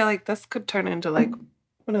 I feel like this could turn into, like,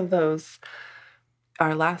 one of those...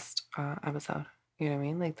 Our last episode. You know what I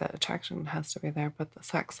mean? Like, the attraction has to be there, but the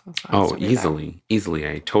sex also has to be easily. there. Easily.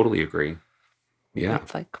 I totally agree. Yeah.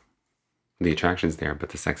 It's like... The attraction's there, but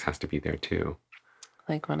the sex has to be there, too.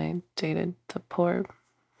 Like when I dated the poor...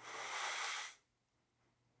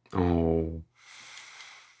 Oh.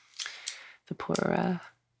 The poor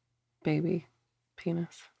baby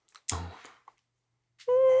penis. Oh.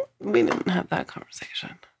 We didn't have that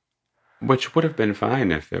conversation. Which would have been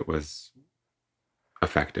fine if it was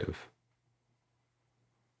effective.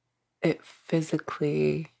 It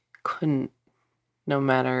physically couldn't, no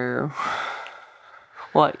matter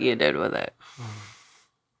what you did with it.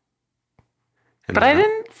 But I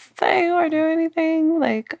didn't say or do anything.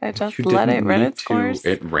 Like, I just let it run its course.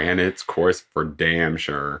 It ran its course for damn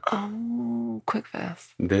sure. Oh, quick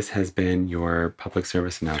fast. This has been your public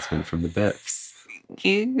service announcement from the BiFFs.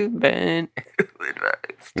 You've been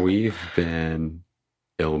ill-advised. We've been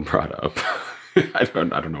ill brought up. I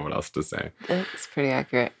don't know what else to say. That's pretty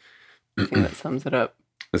accurate. I think that sums it up.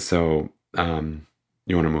 So, you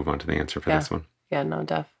want to move on to the answer for this one? Yeah, no,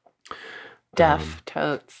 deaf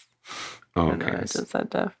totes. Oh, okay. I just said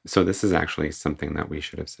deaf. So this is actually something that we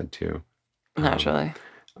should have said too. Naturally.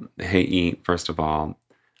 Hey, E, first of all,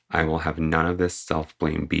 I will have none of this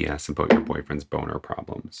self-blame BS about your boyfriend's boner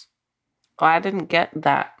problems. Oh, I didn't get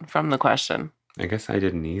that from the question. I guess I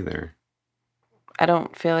didn't either. I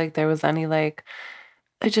don't feel like there was any, like,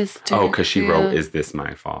 I just didn't. Oh, because she wrote, "Is this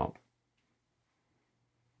my fault?"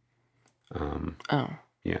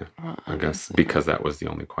 Yeah. Well, I guess because that was the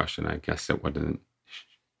only question. I guess it wouldn't.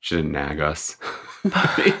 She didn't nag us.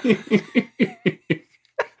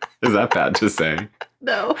 Is that bad to say?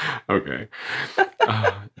 No. Okay.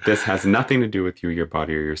 This has nothing to do with you, your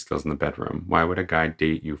body, or your skills in the bedroom. Why would a guy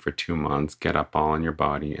date you for 2 months, get up all in your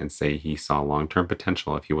body, and say he saw long-term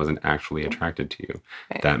potential if he wasn't actually attracted to you?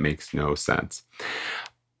 Right. That makes no sense.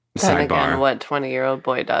 Then sidebar. Again, what 20-year-old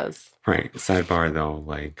boy does. Right. Sidebar, though,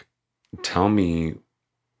 like, tell me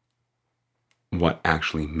what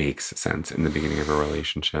actually makes sense in the beginning of a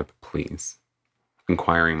relationship, please.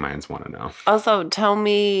 Inquiring minds want to know. Also, tell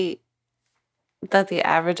me that the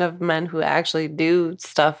average of men who actually do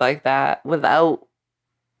stuff like that without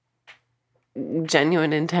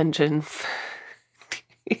genuine intentions.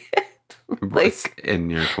 Like in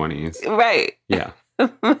your 20s. Right. Yeah.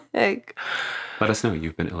 Like, let us know.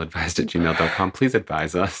 You've been ill-advised@gmail.com. Please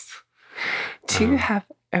advise us. Do you have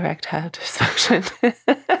erectile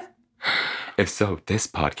dysfunction? If so, this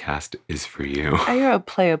podcast is for you. Are you a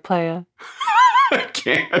player? I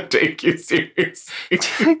can't take you seriously. Do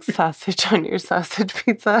you like sausage on your sausage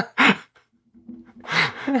pizza?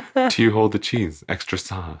 Do you hold the cheese? Extra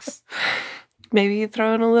sauce. Maybe you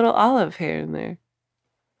throw in a little olive here and there.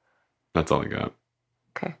 That's all I got.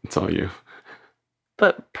 Okay. That's all you.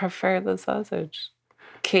 But prefer the sausage.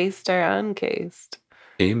 Cased or uncased.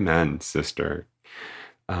 Amen, sister.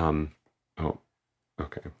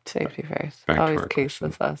 Okay. Safety first. Always case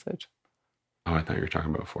the sausage. Oh, I thought you were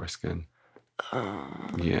talking about foreskin.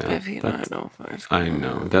 Yeah. If you don't know foreskin. I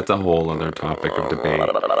know. That's a whole other topic of debate.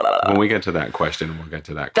 When we get to that question, we'll get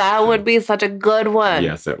to that question. That would be such a good one.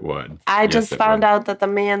 Yes, it would. I just found out that the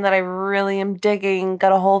man that I really am digging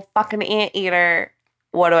got a whole fucking anteater.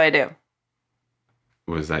 What do I do?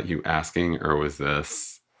 Was that you asking, or was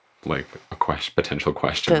this like a potential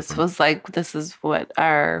question? This was like, this is what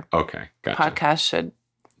our podcast should.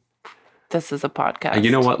 This is a podcast.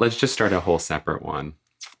 You know what? Let's just start a whole separate one.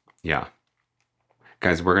 Yeah.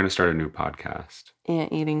 Guys, we're going to start a new podcast.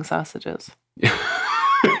 Ant eating sausages. Yeah,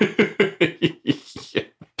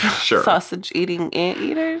 sure. Sausage eating ant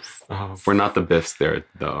eaters? We're not the BiFFs there,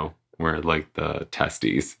 though. We're like the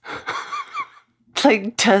testes.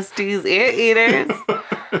 Like testes ant eaters?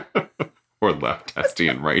 Or left testy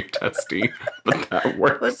and right testy. But that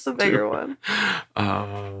works. What's the bigger one?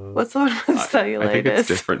 What's the one with cellulitis? I think it's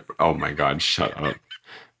different. Oh my God, shut up.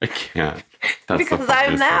 I can't. That's because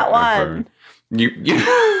I'm that one. You.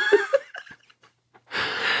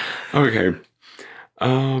 Okay.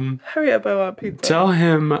 Hurry up, I want pizza. Tell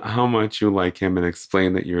him how much you like him and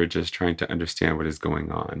explain that you're just trying to understand what is going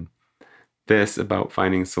on. This about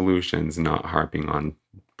finding solutions, not harping on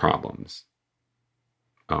problems.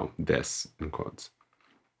 Oh, this, in quotes.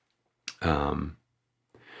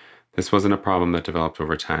 This wasn't a problem that developed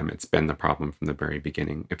over time. It's been the problem from the very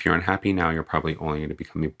beginning. If you're unhappy now, you're probably only going to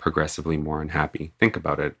become progressively more unhappy. Think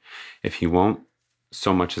about it. If he won't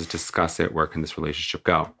so much as discuss it, where can this relationship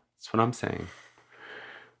go? That's what I'm saying.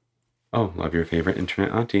 Oh, love your favorite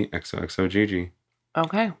internet auntie, XOXO Gigi.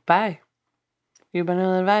 Okay, bye. You've been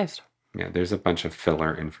ill-advised. Yeah, there's a bunch of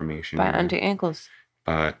filler information. By Auntie Ankles.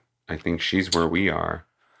 But I think she's where we are.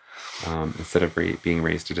 Instead of being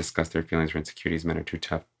raised to discuss their feelings or insecurities, men are too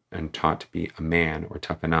tough and taught to be a man or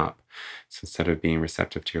toughen up. So instead of being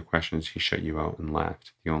receptive to your questions, he shut you out and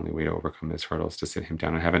left. The only way to overcome this hurdle is to sit him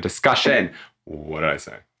down and have a discussion. What did I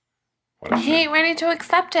say? He ain't ready to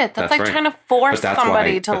accept it. That's like right. Trying to force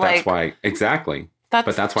somebody to like. That's why, exactly.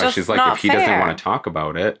 But that's why she's like, if he doesn't want to talk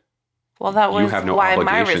about it, well, that was have no why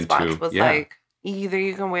obligation my response was yeah. like, either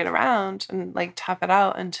you can wait around and like tough it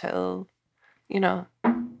out until,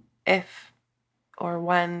 if or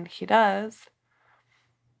when he does,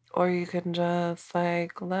 or you can just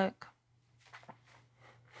like, look,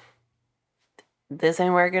 this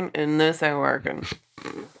ain't working and this ain't working.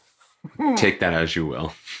 Take that as you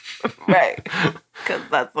will. Right. Because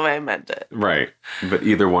that's the way I meant it. Right. But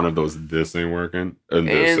either one of those, this ain't working and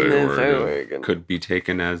this ain't working, could be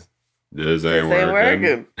taken as this ain't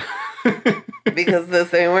working. Because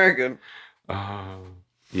this ain't working.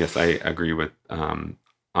 Yes, I agree with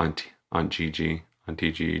Aunt Gigi.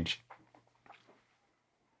 Auntie Gigi.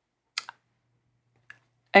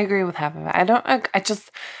 I agree with half of it.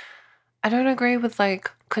 I don't agree with like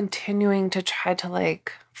continuing to try to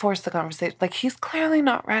like force the conversation. Like he's clearly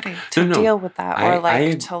not ready to deal with that, or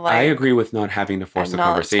I agree with not having to force the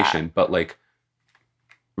conversation, but like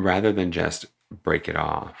rather than just break it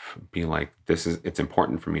off, be like, it's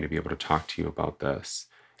important for me to be able to talk to you about this,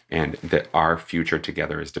 and that our future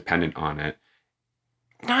together is dependent on it.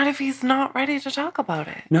 Not if he's not ready to talk about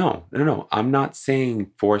it. No. I'm not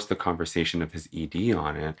saying force the conversation of his ED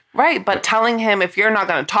on it. Right, but telling him if you're not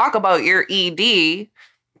going to talk about your ED,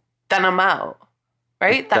 then I'm out.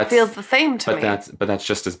 Right? That feels the same to me. But that's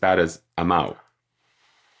just as bad as I'm out.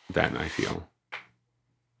 Then I feel.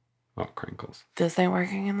 Oh, crinkles. This ain't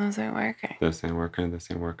working and this ain't working. This ain't working and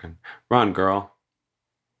this ain't working. Run, girl.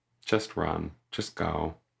 Just run. Just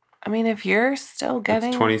go. I mean, if you're still getting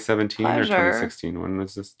it's 2017 pleasure. Or 2016. When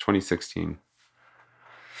was this? 2016.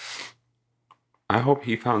 I hope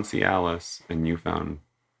he found Cialis and you found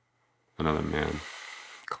another man.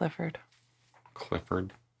 Clifford. It's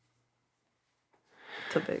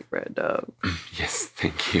a big red dog. Yes,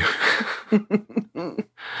 thank you.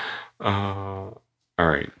 All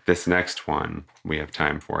right. This next one, we have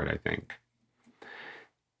time for it, I think.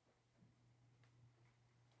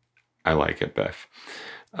 I like it, Beth.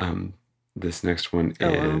 This next one is...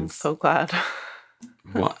 I'm so glad.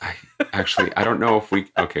 Well, I don't know if we...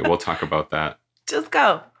 Okay, we'll talk about that. Just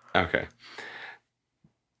go. Okay.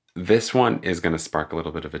 This one is going to spark a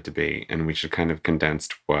little bit of a debate, and we should kind of condense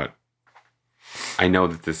what... I know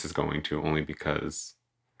that this is going to, only because...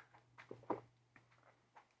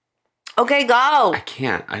 Okay, go. I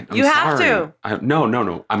can't. I'm you have sorry.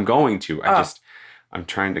 No. I'm going to. I'm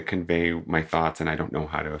trying to convey my thoughts, and I don't know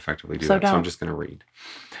how to effectively do that. So I'm just going to read.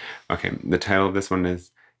 Okay, the title of this one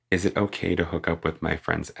is it okay to hook up with my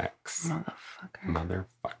friend's ex?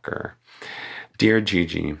 Motherfucker. Dear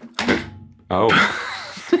Gigi.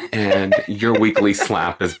 And your weekly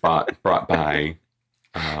slap is brought by...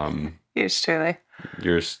 Yours truly.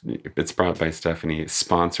 It's brought by Stephanie,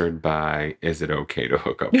 sponsored by Is It Okay to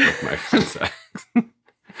Hook Up with My Friend's Ex?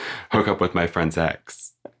 Hook up with my friend's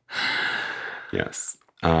ex. Yes.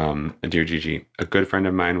 Dear Gigi, a good friend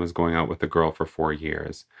of mine was going out with a girl for 4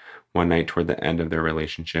 years. One night toward the end of their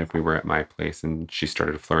relationship, we were at my place and she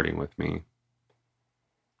started flirting with me.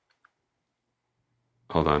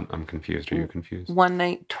 Hold on, I'm confused. Are you confused? One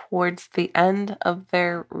night towards the end of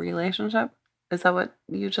their relationship? Is that what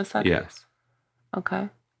you just said? Yes. Okay.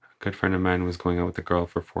 Good friend of mine was going out with a girl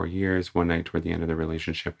for 4 years. One night toward the end of the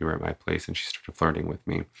relationship, we were at my place and she started flirting with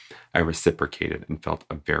me. I reciprocated and felt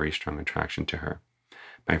a very strong attraction to her.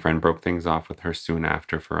 My friend broke things off with her soon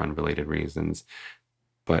after for unrelated reasons,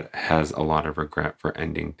 but has a lot of regret for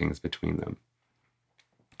ending things between them.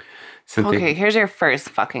 Okay, here's your first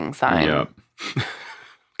fucking sign. Yep.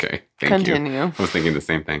 Okay, thank Continue. you. I was thinking the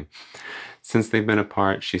same thing. Since they've been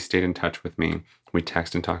apart, she stayed in touch with me. We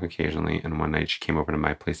text and talk occasionally, and one night she came over to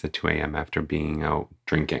my place at 2 a.m. after being out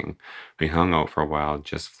drinking. We hung out for a while,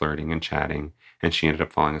 just flirting and chatting, and she ended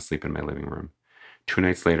up falling asleep in my living room. 2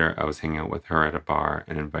 nights later, I was hanging out with her at a bar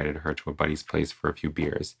and invited her to a buddy's place for a few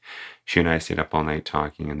beers. She and I stayed up all night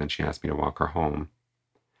talking, and then she asked me to walk her home.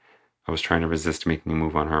 I was trying to resist making a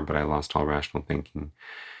move on her, but I lost all rational thinking.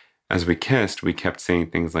 As we kissed, we kept saying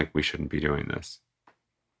things like, we shouldn't be doing this.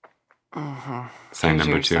 Sign Here's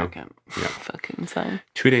number your 2. Second yeah. Fucking sign.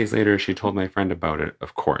 2 days later, she told my friend about it.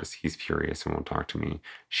 Of course, he's furious and won't talk to me.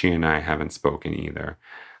 She and I haven't spoken either.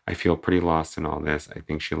 I feel pretty lost in all this. I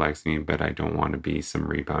think she likes me, but I don't want to be some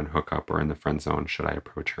rebound hookup or in the friend zone. Should I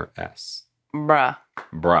approach her? S? Bruh.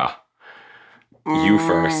 You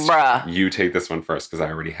first. Bruh. You take this one first because I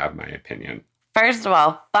already have my opinion. First of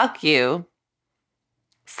all, fuck you.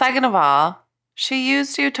 Second of all, she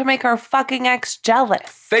used you to make her fucking ex jealous.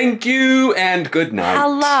 Thank you and good night.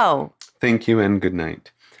 Hello. Thank you and good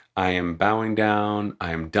night. I am bowing down.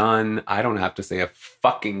 I am done. I don't have to say a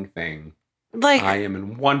fucking thing. Like, I am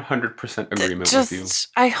in 100% agreement with you.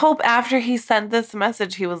 I hope after he sent this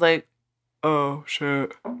message, he was like, oh,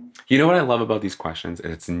 shit. You know what I love about these questions?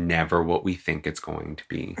 It's never what we think it's going to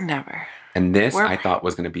be. Never. And this, I thought,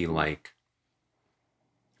 was going to be like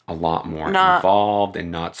a lot more involved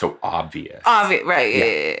and not so obvious. Obvious, right?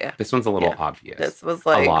 Yeah. This one's a little obvious. This was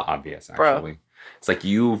like a lot obvious, actually. Bro. It's like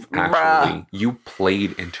you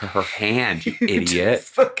played into her hand, you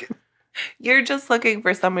idiot. You're just looking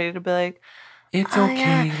for somebody to be like, it's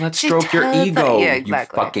okay. Let's stroke your ego, you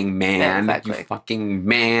fucking man. Yeah, you fucking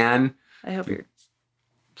man. I hope your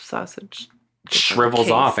sausage shrivels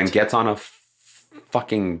off and gets on a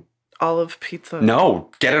fucking olive pizza. No,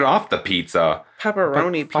 get it off the pizza.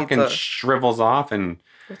 Pepperoni pizza. Fucking shrivels off and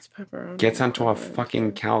what's pepperoni? Gets onto a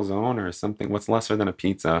fucking calzone or something. What's lesser than a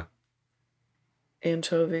pizza?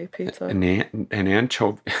 Anchovy pizza. An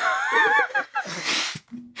anchovy.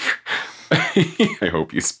 I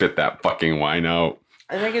hope you spit that fucking wine out.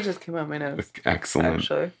 I think it just came out my nose. Excellent.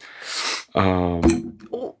 Actually.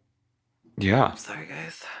 Yeah. I'm sorry,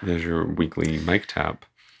 guys. There's your weekly mic tap.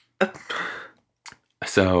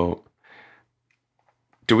 So,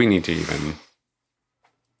 do we need to even...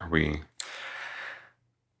 Are we...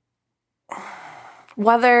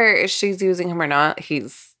 Whether she's using him or not,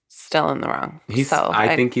 he's still in the wrong.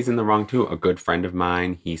 I think he's in the wrong too. A good friend of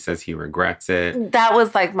mine, he says he regrets it. That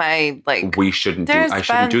was like my, like... I shouldn't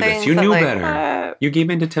do this. You knew better. You gave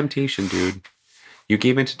into temptation, dude. You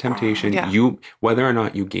gave into temptation. Yeah. Whether or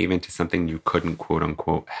not you gave into something you couldn't, quote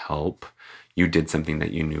unquote, help, you did something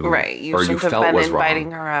that you knew. Right. You shouldn't have been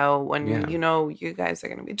inviting her out when you know you guys are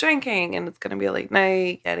going to be drinking and it's going to be a late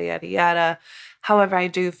night, yada, yada, yada. However, I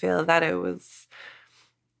do feel that it was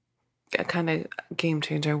a kind of game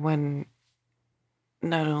changer when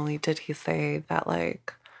not only did he say that,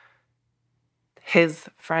 like, his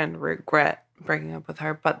friend regret breaking up with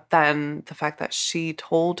her, but then the fact that she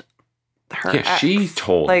told her ex, she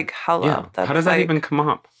told. Like, hello. Yeah. How does that even come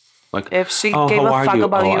up? Like, if she gave a fuck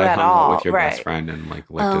about you at all, with your best friend and like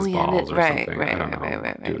licked his balls or something. I don't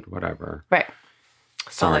know, dude. Whatever. Right.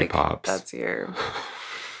 Sorry, like, pops. That's your.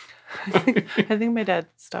 I think my dad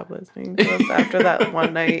stopped listening to us after that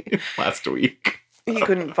one night last week. He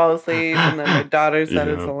couldn't fall asleep, and then my daughter set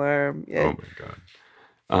his alarm. Yeah. Oh my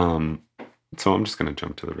god. So I'm just gonna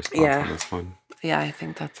jump to the response on this one. Yeah, I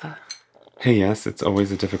think that's a. Hey, yes, it's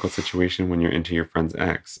always a difficult situation when you're into your friend's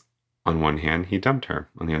ex. On one hand, he dumped her.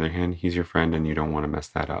 On the other hand, he's your friend and you don't want to mess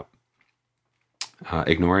that up.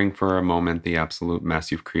 Ignoring for a moment the absolute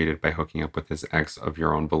mess you've created by hooking up with his ex of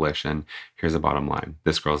your own volition, here's the bottom line.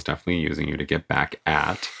 This girl's definitely using you to get back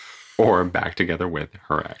at or back together with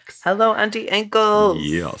her ex. Hello, Auntie Ankles.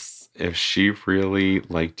 Yes. If she really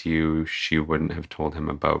liked you, she wouldn't have told him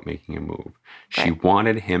about making a move. She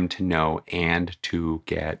wanted him to know and to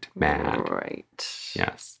get mad. Right.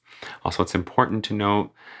 Yes. Also, it's important to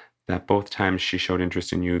note that both times she showed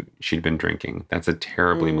interest in you, she'd been drinking. That's a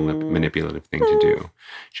terribly manipulative thing to do.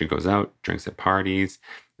 She goes out, drinks at parties,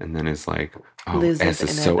 and then is like, oh, S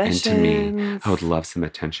is so into me. I would love some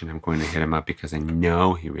attention. I'm going to hit him up because I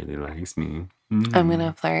know he really likes me. I'm going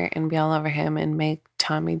to flirt and be all over him and make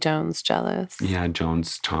Tommy Jones jealous. Yeah,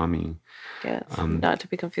 Jones Tommy. Yes, not to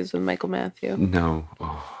be confused with Michael Matthew. No.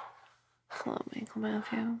 Oh, Hello, Michael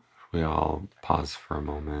Matthew. We all pause for a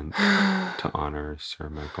moment to honor Sir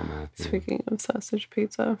Michael Matthew. Speaking of sausage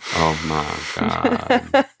pizza. Oh my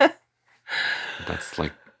God. That's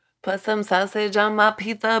like... Put some sausage on my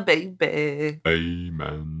pizza, baby.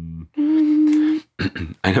 Amen.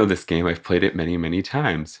 I know this game. I've played it many, many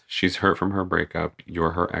times. She's hurt from her breakup.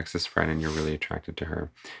 You're her ex's friend and you're really attracted to her.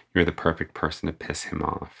 You're the perfect person to piss him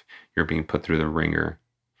off. You're being put through the ringer.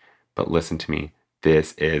 But listen to me.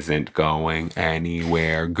 This isn't going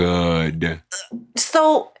anywhere good.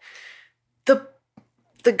 So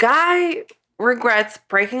the guy regrets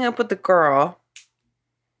breaking up with the girl.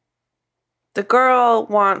 The girl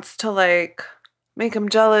wants to like make him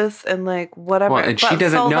jealous and like whatever. Well, and she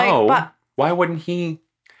doesn't know. Like, why wouldn't he?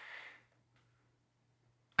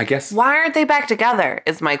 I guess. Why aren't they back together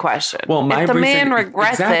is my question. Well, if the man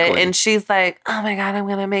regrets it and she's like, oh my God, I'm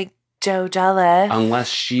going to make Joe jealous. Unless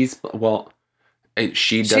she's, well,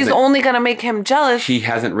 she doesn't. She's only going to make him jealous. He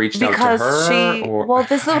hasn't reached out to her. Well,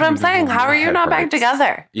 this is what I'm saying. How are you not back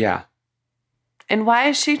together? Yeah. And why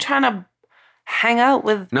is she trying to hang out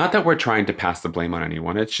with... Not that we're trying to pass the blame on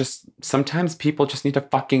anyone. It's just sometimes people just need to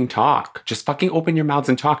fucking talk. Just fucking open your mouths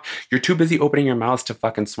and talk. You're too busy opening your mouths to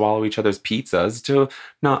fucking swallow each other's pizzas to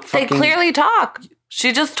not fucking... They clearly talk.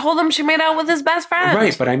 She just told him she made out with his best friend.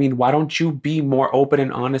 Right, but I mean, why don't you be more open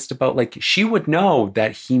and honest about, like, she would know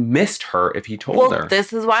that he missed her if he told her. Well,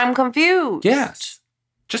 this is why I'm confused. Yes.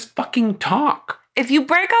 Just fucking talk. If you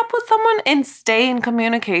break up with someone and stay in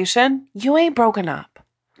communication, you ain't broken up.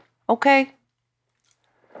 Okay?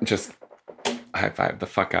 Just high five the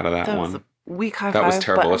fuck out of that one. Was a weak high five. That was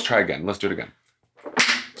terrible. Let's try again. Let's do it again.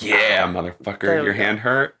 Yeah, motherfucker. Your hand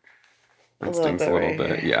hurt? That stings a little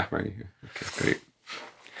bit. Yeah, right here. Okay, great.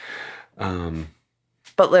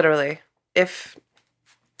 But literally, if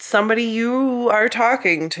somebody you are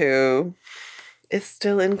talking to is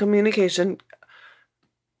still in communication,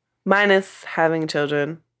 minus having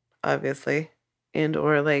children, obviously, and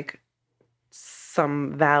or like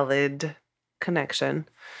some valid connection,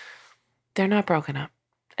 they're not broken up.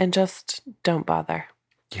 And just don't bother.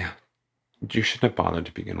 Yeah. You shouldn't have bothered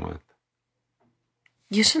to begin with.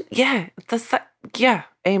 You shouldn't. Yeah. Yeah.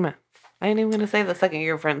 Amen. I ain't even going to say the second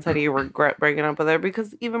your friend said you regret breaking up with her,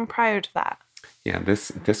 because even prior to that. Yeah.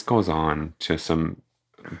 This goes on to some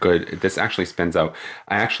good. This actually spins out.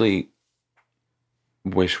 I actually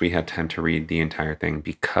wish we had time to read the entire thing,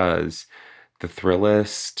 because the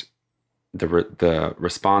Thrillist, the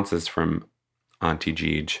responses from Auntie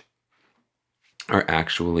Gigi are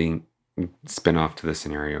actually spin off to the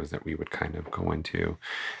scenarios that we would kind of go into.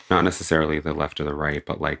 Not necessarily the left or the right,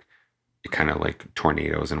 but like it kind of like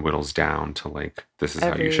tornadoes and whittles down to like, this is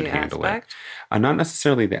how you should handle it. Not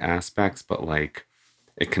necessarily the aspects, but like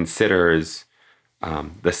it considers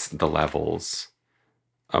the levels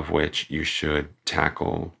of which you should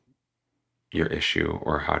tackle your issue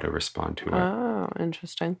or how to respond to it. Oh,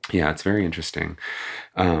 interesting. Yeah, it's very interesting.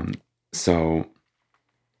 So,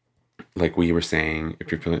 like we were saying,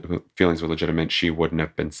 if your feelings were legitimate, she wouldn't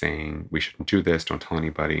have been saying, we shouldn't do this, don't tell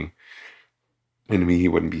anybody. And he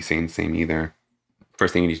wouldn't be saying the same either.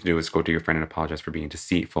 First thing you need to do is go to your friend and apologize for being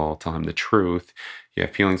deceitful. Tell him the truth. You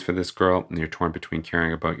have feelings for this girl, and you're torn between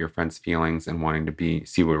caring about your friend's feelings and wanting to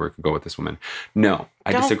see where we could go with this woman. No,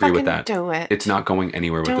 I disagree with that. Do it. It's not going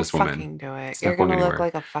anywhere with this woman. Don't fucking do it. It's You're going to look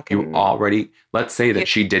like a fucking... You already... Let's say that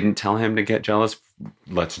she didn't tell him to get jealous.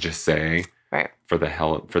 Let's just say, right, for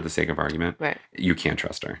the sake of argument, right, you can't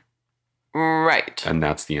trust her. Right. And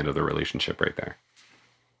that's the end of the relationship right there.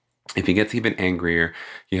 If he gets even angrier,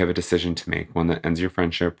 you have a decision to make, one that ends your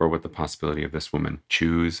friendship or with the possibility of this woman.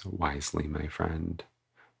 Choose wisely, my friend.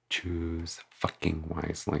 Choose fucking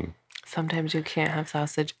wisely. Sometimes you can't have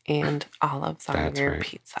sausage and olives on your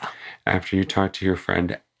pizza. After you talk to your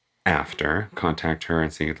friend, contact her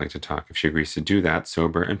and say you'd like to talk. If she agrees to do that,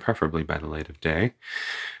 sober and preferably by the light of day.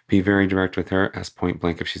 Be very direct with her. Ask point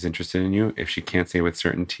blank if she's interested in you. If she can't say with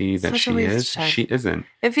certainty that she is, she isn't.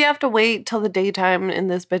 If you have to wait till the daytime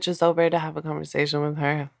and this bitch is over to have a conversation with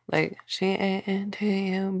her, like, she ain't into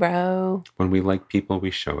you, bro. When we like people,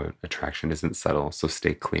 we show it. Attraction isn't subtle, so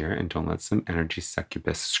stay clear and don't let some energy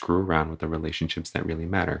succubus screw around with the relationships that really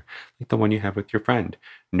matter, like the one you have with your friend.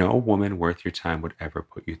 No woman worth your time would ever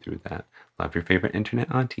put you through that. Love your favorite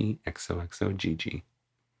internet auntie, XOXO Gigi.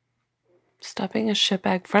 Stop being a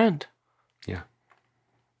shitbag friend. Yeah.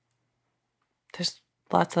 There's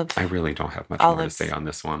lots of... I really don't have much more to say on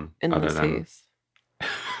this one. Other than...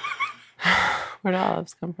 Where do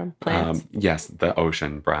olives come from? Plants? Yes, the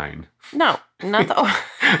ocean brine. No, not the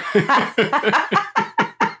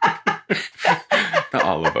the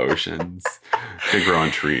olive oceans. They grow on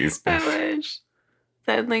trees. I wish.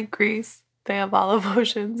 That in like Greece. They have olive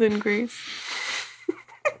oceans in Greece.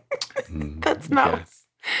 That's not. Yes.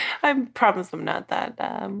 I promise I'm not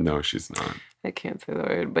that. No, she's not. I can't say the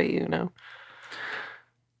word, but you know.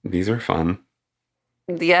 These are fun.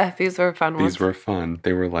 Yeah, these were fun ones. These were fun.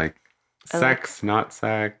 They were like sex, not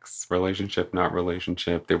sex, relationship, not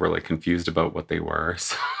relationship. They were like confused about what they were,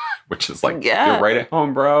 which is like, you're right at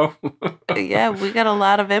home, bro. Yeah, we got a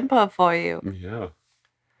lot of input for you. Yeah.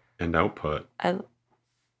 And output.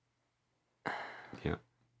 Yeah.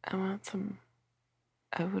 I want some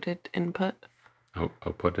output input.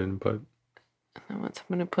 Output input? I want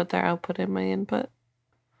someone to put their output in my input.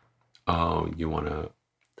 Oh, you want to...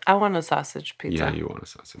 I want a sausage pizza. Yeah, you want a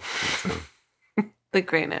sausage pizza. The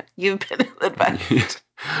granite. You've been advised.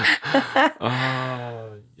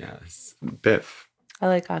 Oh, yes. Biff. I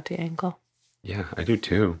like Auntie Engle. Yeah, I do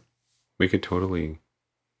too. We could totally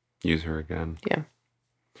use her again. Yeah.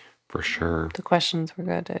 For sure. The questions were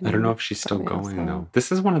good. I don't know if she's still going, though.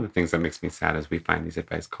 This is one of the things that makes me sad is we find these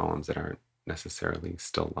advice columns that aren't necessarily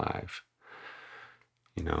still live.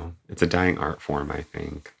 You know, it's a dying art form, I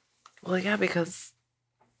think. Well, yeah, because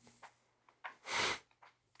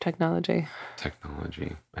technology.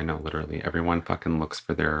 I know, literally. Everyone fucking looks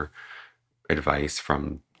for their advice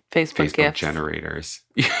from Facebook GIFs. Generators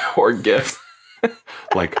or GIFs.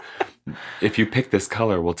 Like, if you pick this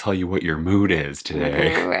color, we'll tell you what your mood is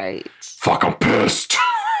today. Right. Fuck, I'm pissed.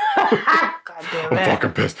 God damn it. I'm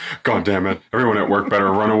fucking pissed. God damn it. Everyone at work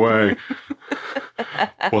better run away.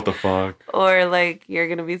 What the fuck? Or like, you're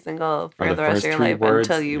going to be single for the rest of your life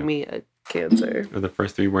until you meet a Cancer. Or the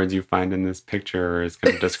first 3 words you find in this picture is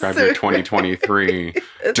going to describe your 2023.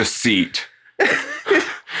 Deceit.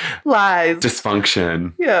 Lies.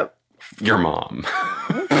 Dysfunction. Yep. Your mom.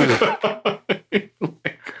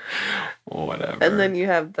 Whatever. And then you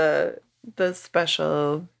have the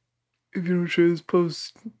special, if you don't share this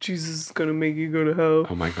post, Jesus is going to make you go to hell.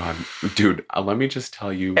 Oh my God. Dude, let me just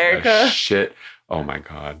tell you Erica. Shit. Oh my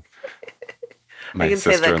God. I can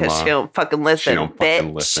say that because she don't fucking listen, She don't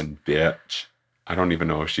fucking listen, bitch. I don't even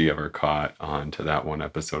know if she ever caught on to that one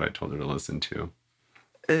episode I told her to listen to.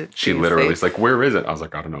 She literally is like, where is it? I was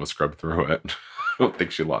like, I don't know, scrub through it. I don't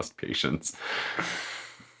think she lost patience.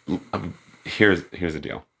 Here's the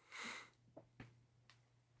deal.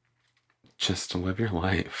 Just live your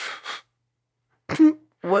life.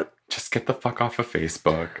 What? Just get the fuck off of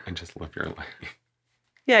Facebook and just live your life.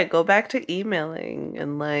 Yeah, go back to emailing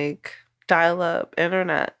and like dial up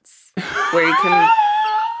internets where you can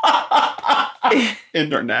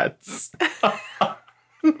internets.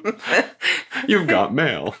 You've got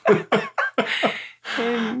mail.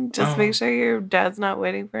 And just make sure your dad's not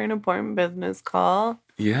waiting for an important business call.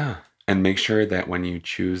 Yeah. And make sure that when you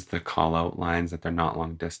choose the call out lines that they're not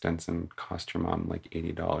long distance and cost your mom like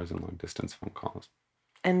 $80 in long distance phone calls.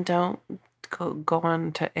 And don't go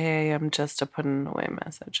on to AAM just to put an away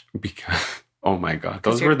message. Because, oh my God,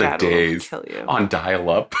 those were the days kill you. On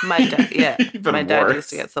dial-up. My dad, yeah. My dad used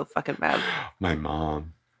to get so fucking mad. My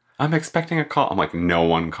mom. I'm expecting a call. I'm like, no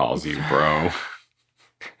one calls you, bro.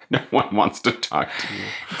 No one wants to talk to you.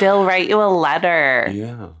 They'll write you a letter.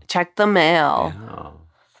 Yeah. Check the mail. Yeah.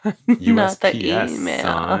 USPS, not the email.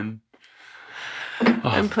 Son.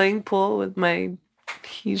 I'm playing pool with my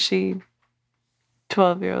she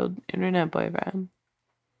 12-year-old internet boyfriend,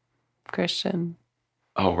 Christian.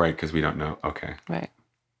 Oh, right, because we don't know. Okay. Right.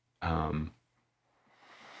 Yeah.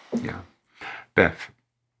 Biff,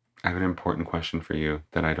 I have an important question for you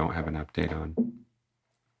that I don't have an update on.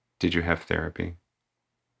 Did you have therapy?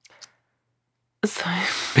 Sorry.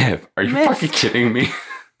 Biff, are you fucking kidding me?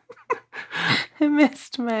 I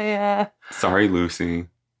missed my Sorry, Lucy.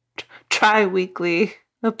 Tri-weekly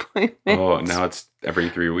appointment. Oh, now it's every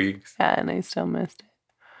 3 weeks? Yeah, and I still missed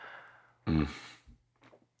it.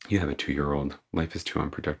 You have a 2-year-old. Life is too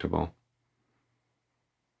unpredictable.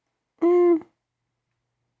 Oh,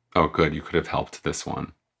 good. You could have helped this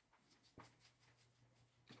one.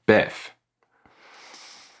 Biff.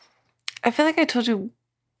 I feel like I told you.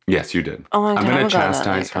 Yes, you did. Oh my God. I'm going to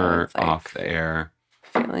chastise her off the air.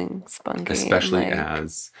 Feeling spunky. Especially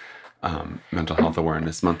as Mental Health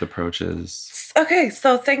Awareness Month approaches. Okay,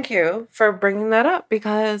 so thank you for bringing that up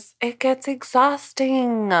because it gets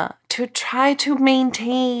exhausting to try to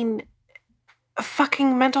maintain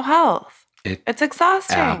fucking mental health. It's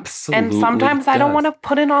exhausting. Absolutely. And sometimes I don't want to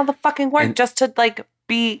put in all the fucking work just to like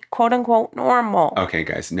be quote unquote normal. Okay,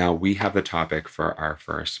 guys. Now we have the topic for our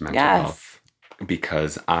first mental health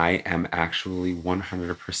because I am actually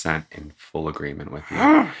 100% in full agreement with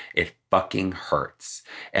you. It fucking hurts.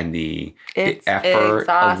 And the effort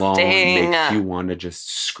alone makes you want to just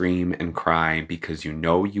scream and cry because you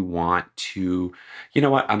know you want to. You know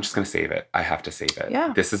what? I'm just going to save it. I have to save it.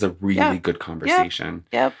 Yeah. This is a really good conversation.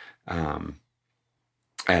 Yep.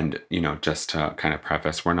 And, you know, just to kind of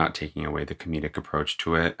preface, we're not taking away the comedic approach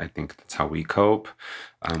to it. I think that's how we cope.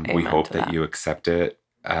 We hope that you accept it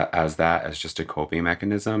as just a coping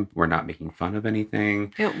mechanism. We're not making fun of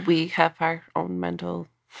anything. Yeah, we have our own mental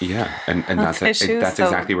and that's issues, that's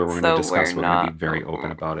exactly what we're going to discuss. We're going to be very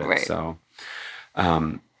open about it. Right. So,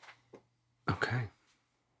 okay.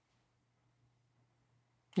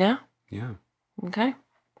 Yeah. Yeah. Okay.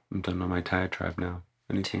 I'm done on my diatribe now.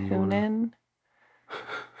 Anything you Tune in.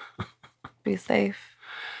 Be safe.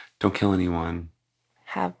 Don't kill anyone.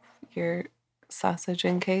 Have your sausage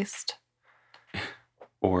encased.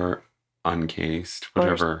 Or uncased,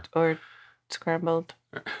 whatever. Or scrambled.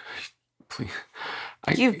 Please.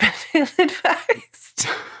 You've been ill-advised.